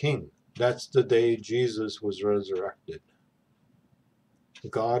as king. That's the day Jesus was resurrected.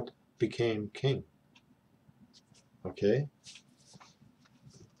 God became king. Okay?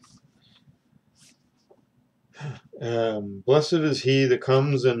 Blessed is he that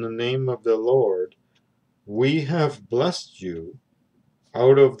comes in the name of the Lord. We have blessed you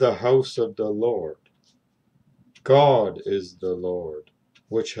out of the house of the Lord. God is the Lord,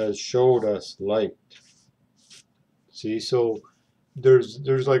 which has showed us light. See, so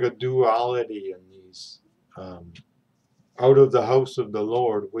there's like a duality in these. Out of the house of the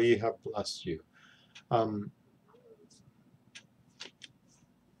Lord, we have blessed you.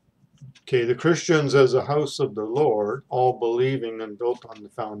 Okay, the Christians as a house of the Lord, all believing and built on the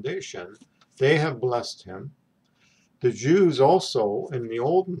foundation, they have blessed him. The Jews also, in the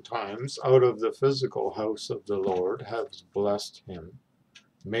olden times, out of the physical house of the Lord, have blessed him,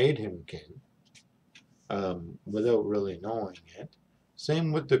 made him king, without really knowing it.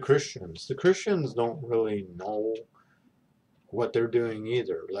 Same with the Christians. The Christians don't really know what they're doing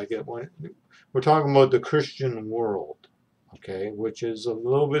either. We're talking about the Christian world, okay, which is a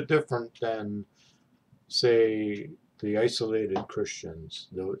little bit different than, say, the isolated Christians,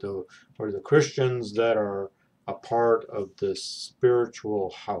 or the Christians that are a part of this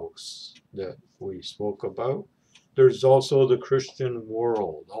spiritual house that we spoke about. There's also the Christian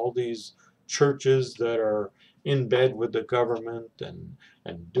world, all these churches that are in bed with the government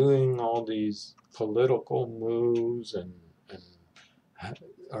and doing all these political moves and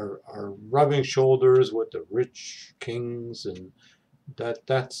are rubbing shoulders with the rich kings, and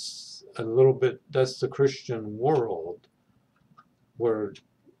that's a little bit, that's the Christian world, where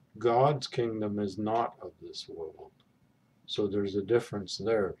God's kingdom is not of this world. So there's a difference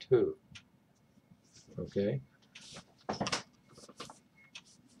there too. Okay?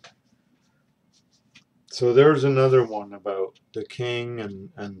 So there's another one about the king and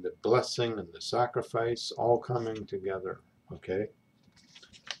the blessing and the sacrifice all coming together. Okay?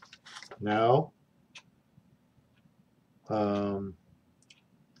 Now,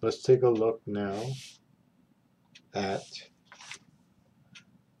 let's take a look now at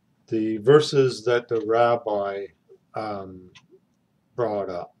the verses that the rabbi brought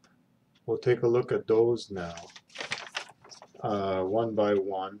up. We'll take a look at those now, one by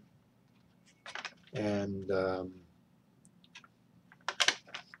one, and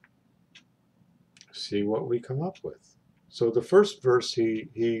see what we come up with. So the first verse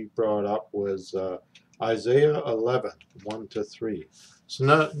he brought up was Isaiah 11, 1-3. So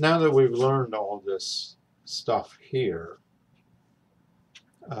now that we've learned all this stuff here,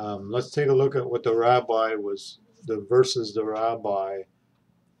 let's take a look at what the verses the rabbi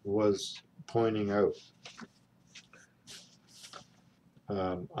was pointing out.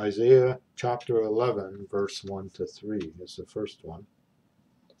 Isaiah chapter 11, verse 1-3 is the first one.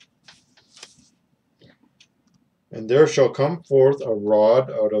 And there shall come forth a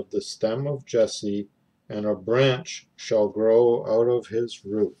rod out of the stem of Jesse, and a branch shall grow out of his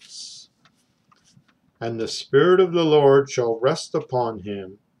roots. And the Spirit of the Lord shall rest upon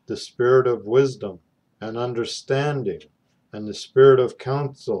him, the Spirit of wisdom and understanding, and the Spirit of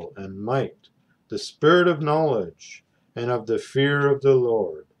counsel and might, the Spirit of knowledge and of the fear of the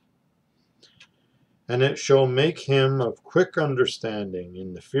Lord. And it shall make him of quick understanding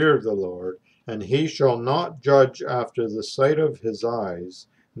in the fear of the Lord, and he shall not judge after the sight of his eyes,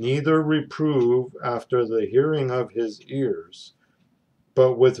 neither reprove after the hearing of his ears,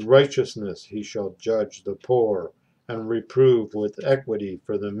 but with righteousness he shall judge the poor, and reprove with equity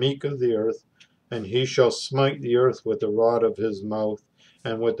for the meek of the earth. And he shall smite the earth with the rod of his mouth,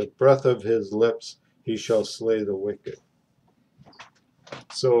 and with the breath of his lips he shall slay the wicked.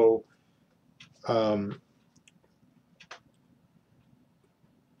 So,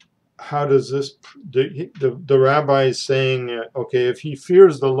 how does this, the rabbi is saying, okay, if he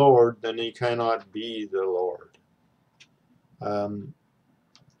fears the Lord, then he cannot be the Lord.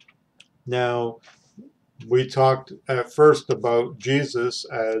 Now, we talked at first about Jesus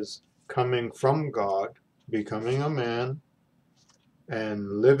as coming from God, becoming a man,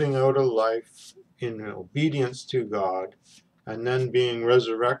 and living out a life in obedience to God, and then being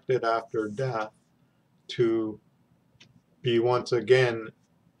resurrected after death to be once again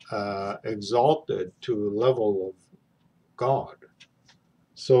exalted to a level of God.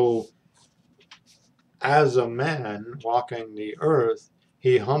 So, as a man walking the earth,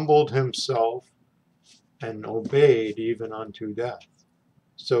 he humbled himself and obeyed even unto death.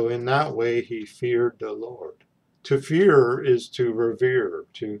 So in that way, he feared the Lord. To fear is to revere,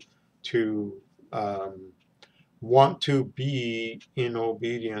 to want to be in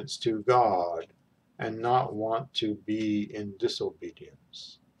obedience to God and not want to be in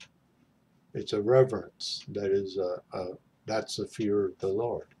disobedience. It's a reverence that is that's the fear of the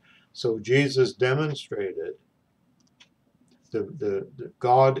Lord. So Jesus demonstrated the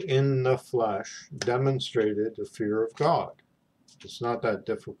God in the flesh demonstrated the fear of God. It's not that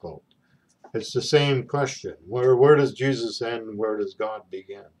difficult. It's the same question. Where does Jesus end? Where does God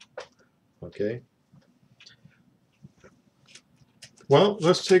begin? Okay. Well,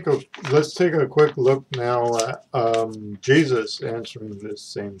 let's take a quick look now at Jesus answering this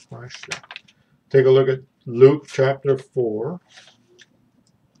same question. Take a look at Luke chapter 4.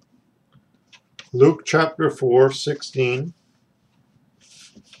 Luke chapter 4, 16.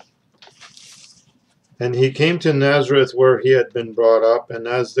 And he came to Nazareth where he had been brought up, and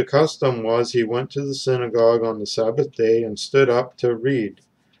as the custom was, he went to the synagogue on the Sabbath day and stood up to read.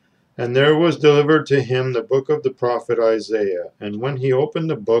 And there was delivered to him the book of the prophet Isaiah. And when he opened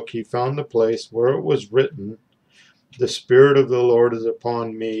the book, he found the place where it was written, "The Spirit of the Lord is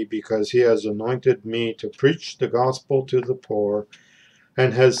upon me, because he has anointed me to preach the gospel to the poor,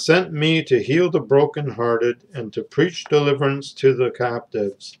 and has sent me to heal the brokenhearted, and to preach deliverance to the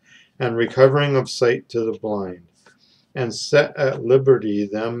captives, and recovering of sight to the blind, and set at liberty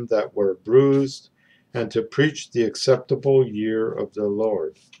them that were bruised, and to preach the acceptable year of the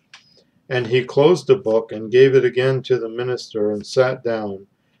Lord." And he closed the book and gave it again to the minister and sat down.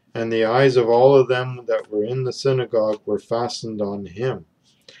 And the eyes of all of them that were in the synagogue were fastened on him.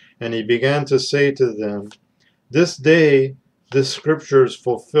 And he began to say to them, "This day this scripture is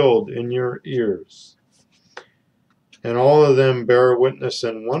fulfilled in your ears." And all of them bare witness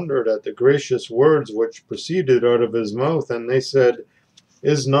and wondered at the gracious words which proceeded out of his mouth. And they said,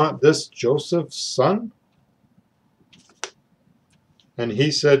 "Is not this Joseph's son?" And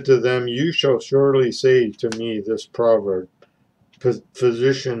he said to them, "You shall surely say to me this proverb,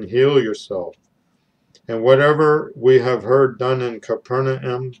 Physician, heal yourself. And whatever we have heard done in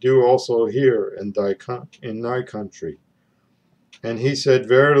Capernaum, do also here in thy country." And he said,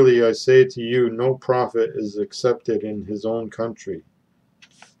 "Verily I say to you, no prophet is accepted in his own country."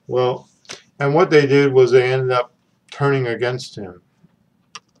 Well, and what they did was they ended up turning against him,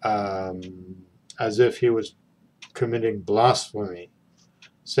 as if he was committing blasphemy,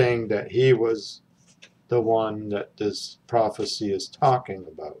 saying that he was the one that this prophecy is talking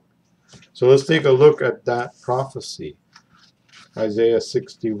about. So let's take a look at that prophecy. Isaiah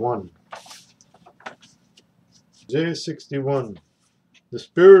 61. Isaiah 61. "The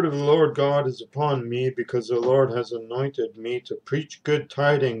Spirit of the Lord God is upon me, because the Lord has anointed me to preach good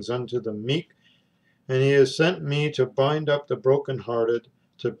tidings unto the meek, and he has sent me to bind up the brokenhearted,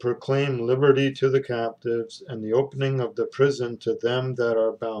 to proclaim liberty to the captives, and the opening of the prison to them that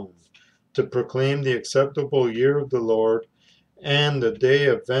are bound, to proclaim the acceptable year of the Lord, and the day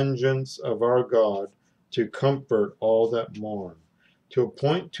of vengeance of our God, to comfort all that mourn, to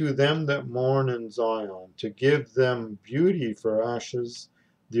appoint to them that mourn in Zion, to give them beauty for ashes,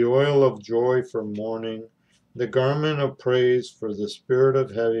 the oil of joy for mourning, the garment of praise for the spirit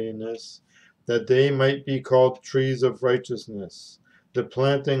of heaviness, that they might be called trees of righteousness, the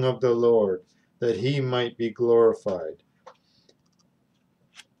planting of the Lord, that he might be glorified.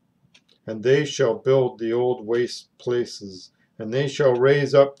 And they shall build the old waste places, and they shall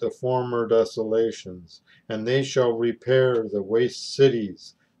raise up the former desolations, and they shall repair the waste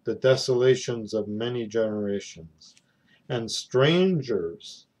cities, the desolations of many generations. and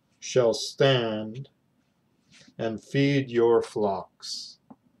strangers shall stand and feed your flocks.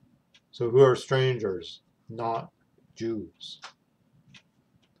 So who are strangers? Not Jews.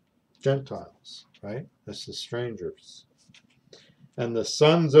 Gentiles, right? That's the strangers. And the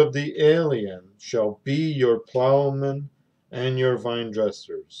sons of the alien shall be your plowmen and your vine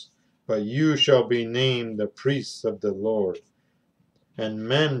dressers, but you shall be named the priests of the Lord. And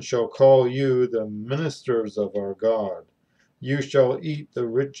men shall call you the ministers of our God. You shall eat the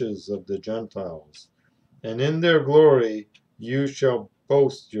riches of the Gentiles, and in their glory you shall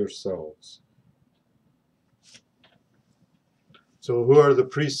boast yourselves. So who are the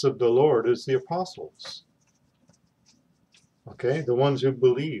priests of the Lord? It's the apostles. Okay, the ones who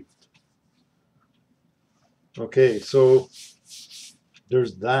believed. Okay, so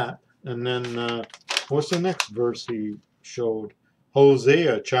there's that. And then what's the next verse he showed?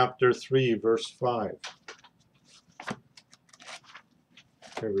 Hosea chapter 3, verse 5.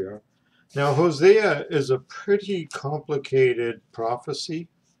 Here we are. Now, Hosea is a pretty complicated prophecy.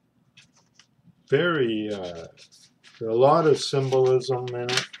 Very, a lot of symbolism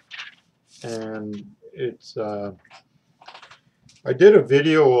in it. And it's, I did a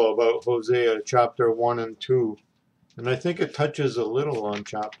video about Hosea chapter 1 and 2. And I think it touches a little on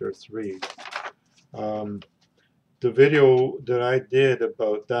chapter 3. The video that I did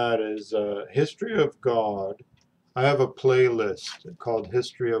about that is History of God. I have a playlist called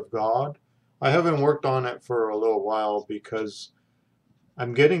History of God. I haven't worked on it for a little while because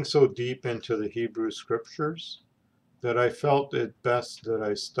I'm getting so deep into the Hebrew scriptures that I felt it best that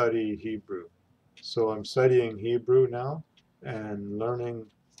I study Hebrew. So I'm studying Hebrew now and learning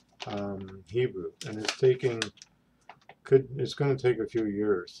Hebrew. And it's going to take a few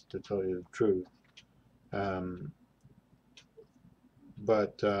years, to tell you the truth.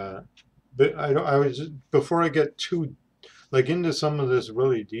 But I was, before I get too into some of this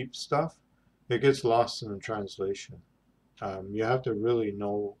really deep stuff, it gets lost in the translation. You have to really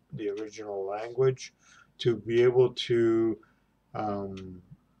know the original language to be able to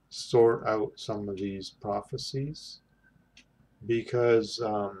sort out some of these prophecies, because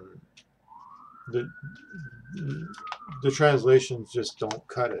the translations just don't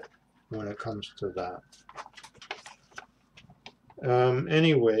cut it when it comes to that.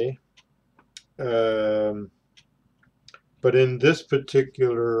 Anyway, but in this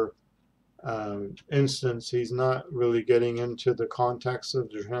particular instance, he's not really getting into the context of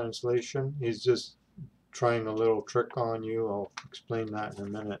the translation. He's just trying a little trick on you. I'll explain that in a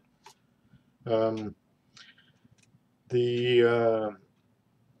minute. The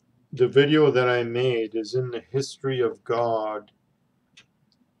video that I made is in the History of God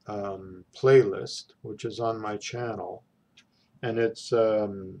playlist, which is on my channel, and it's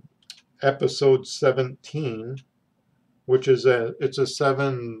episode 17, which is it's a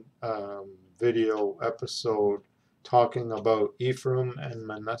 7 video episode talking about Ephraim and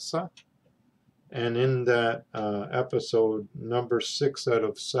Manasseh. And in that episode, number 6 out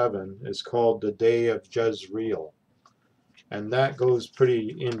of 7 is called The Day of Jezreel. And that goes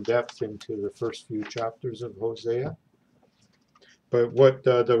pretty in depth into the first few chapters of Hosea. But what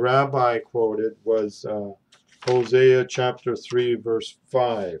the rabbi quoted was Hosea chapter 3, verse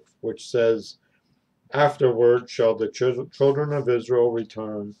 5, which says, "Afterward shall the children of Israel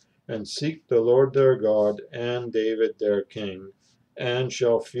return and seek the Lord their God and David their king, and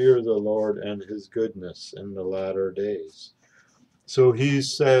shall fear the Lord and his goodness in the latter days." So he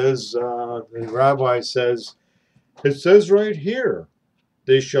says, the rabbi says, it says right here,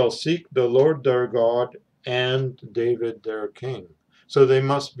 they shall seek the Lord their God and David their king. So they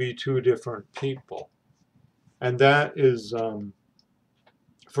must be two different people. And that is,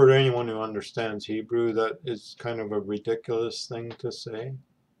 for anyone who understands Hebrew, that is kind of a ridiculous thing to say,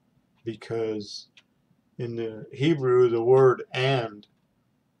 because in the Hebrew, the word "and"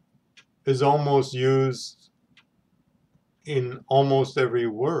 is almost used in almost every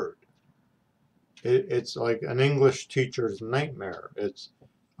word. It's like an English teacher's nightmare. It's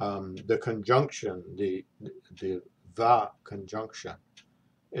the conjunction, the conjunction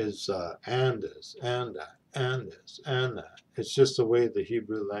is and is, and that, and this, and that. It's just the way the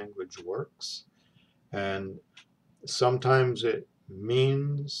Hebrew language works. And sometimes it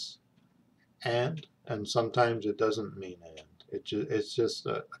means and sometimes it doesn't mean and. It's just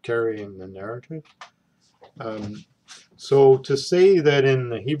carrying the narrative. So to say that in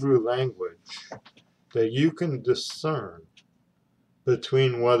the Hebrew language that you can discern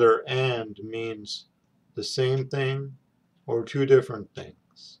between whether "and" means the same thing or two different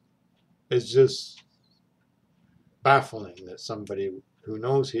things is just baffling that somebody who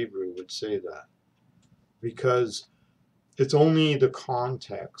knows Hebrew would say that. Because it's only the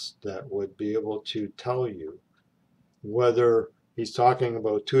context that would be able to tell you whether he's talking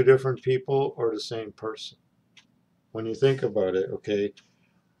about two different people or the same person. When you think about it, okay,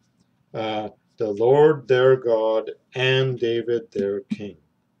 the Lord their God and David their king.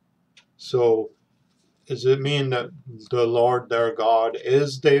 So does it mean that the Lord their God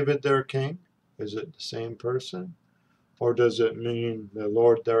is David their king? Is it the same person? Or does it mean the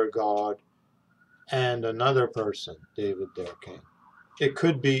Lord their God and another person, David their king? It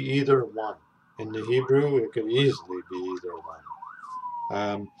could be either one. In the Hebrew, it could easily be either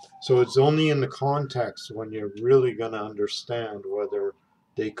one. So it's only in the context when you're really going to understand whether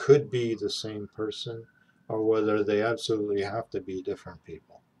they could be the same person or whether they absolutely have to be different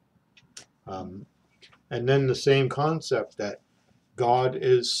people. And then the same concept that God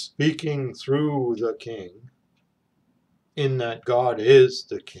is speaking through the king, in that God is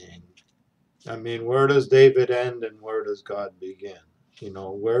the king. I mean, where does David end and where does God begin? You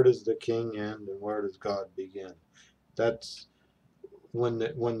know, where does the king end and where does God begin? That's when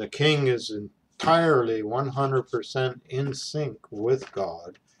the king is entirely 100% in sync with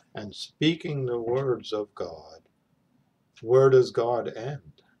God and speaking the words of God. Where does God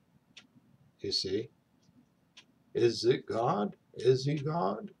end? You see? Is it God? Is he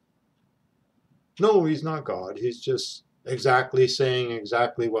God? No, he's not God. He's just exactly saying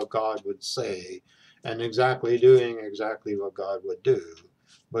exactly what God would say and exactly doing exactly what God would do,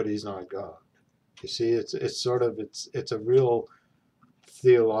 but he's not God. You see, it's a real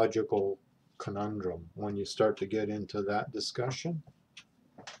theological conundrum when you start to get into that discussion.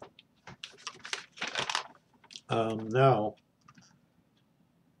 Now,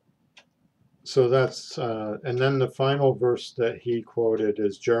 so that's and then the final verse that he quoted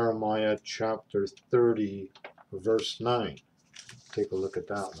is Jeremiah chapter 30, verse 9. Take a look at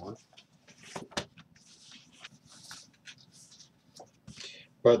that one.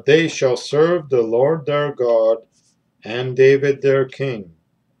 But they shall serve the Lord their God and David their king,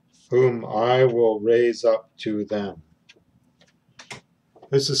 whom I will raise up to them.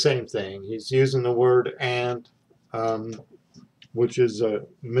 It's the same thing. He's using the word and, which is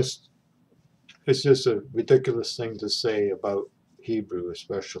it's just a ridiculous thing to say about Hebrew,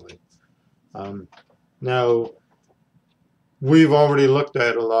 especially. Now, we've already looked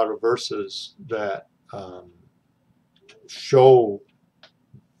at a lot of verses that show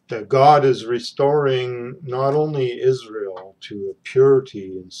that God is restoring not only Israel to a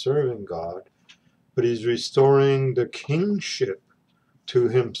purity in serving God, but he's restoring the kingship to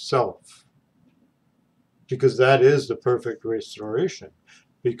himself. Because that is the perfect restoration.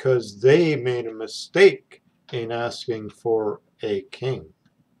 Because they made a mistake in asking for a king.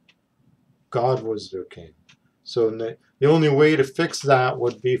 God was their king. So the only way to fix that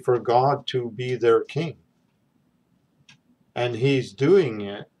would be for God to be their king. And he's doing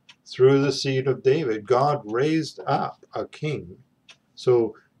it through the seed of David. God raised up a king.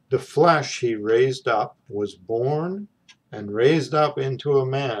 So the flesh he raised up was born and raised up into a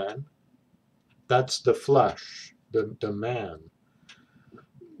man. That's the flesh, the man.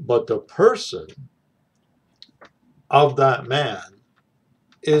 But the person of that man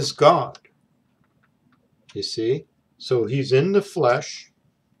is God. You see? So he's in the flesh.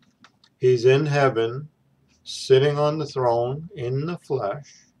 He's in heaven, sitting on the throne in the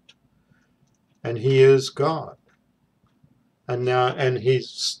flesh. And he is God. And he's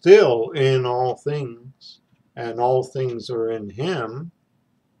still in all things, and all things are in him,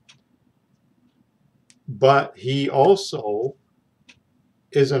 but he also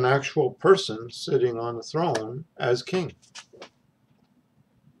is an actual person sitting on the throne as king.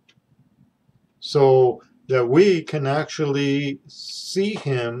 So that we can actually see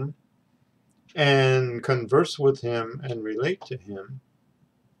him and converse with him and relate to him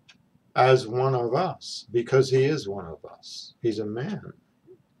as one of us, because he is one of us. He's a man.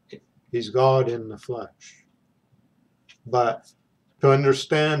 He's God in the flesh. But to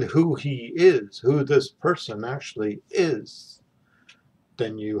understand who he is, who this person actually is,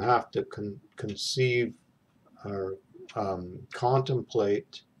 then you have to conceive or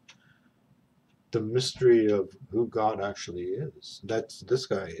contemplate the mystery of who God actually is. That's this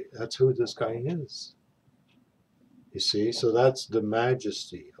guy. That's who this guy is. You see? So that's the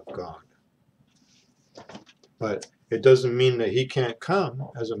majesty of God. But it doesn't mean that he can't come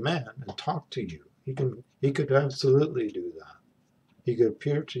as a man and talk to you. He could absolutely do that. He could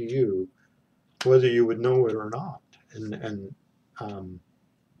appear to you whether you would know it or not. And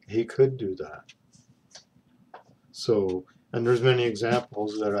he could do that. So, and there's many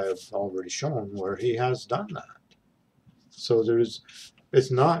examples that I've already shown where he has done that. So there's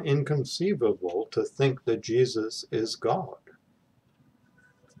It's not inconceivable to think that Jesus is God.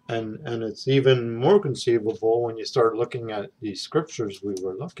 And it's even more conceivable when you start looking at the scriptures we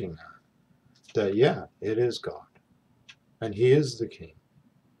were looking at, that yeah, it is God. And he is the king.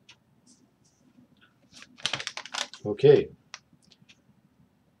 Okay.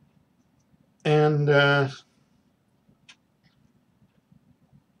 And that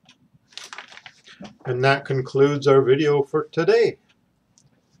concludes our video for today.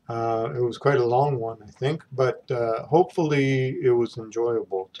 It was quite a long one, I think, but hopefully it was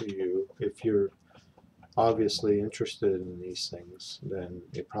enjoyable to you. If you're obviously interested in these things, then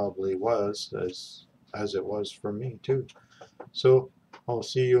it probably was, as it was for me too. So I'll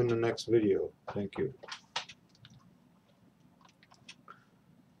see you in the next video. Thank you.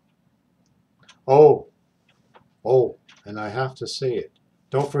 Oh, and I have to say it.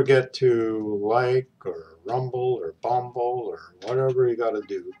 Don't forget to like or rumble or bumble or whatever you got to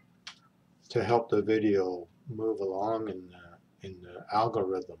do to help the video move along in the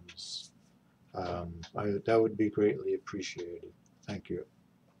algorithms. That would be greatly appreciated. Thank you.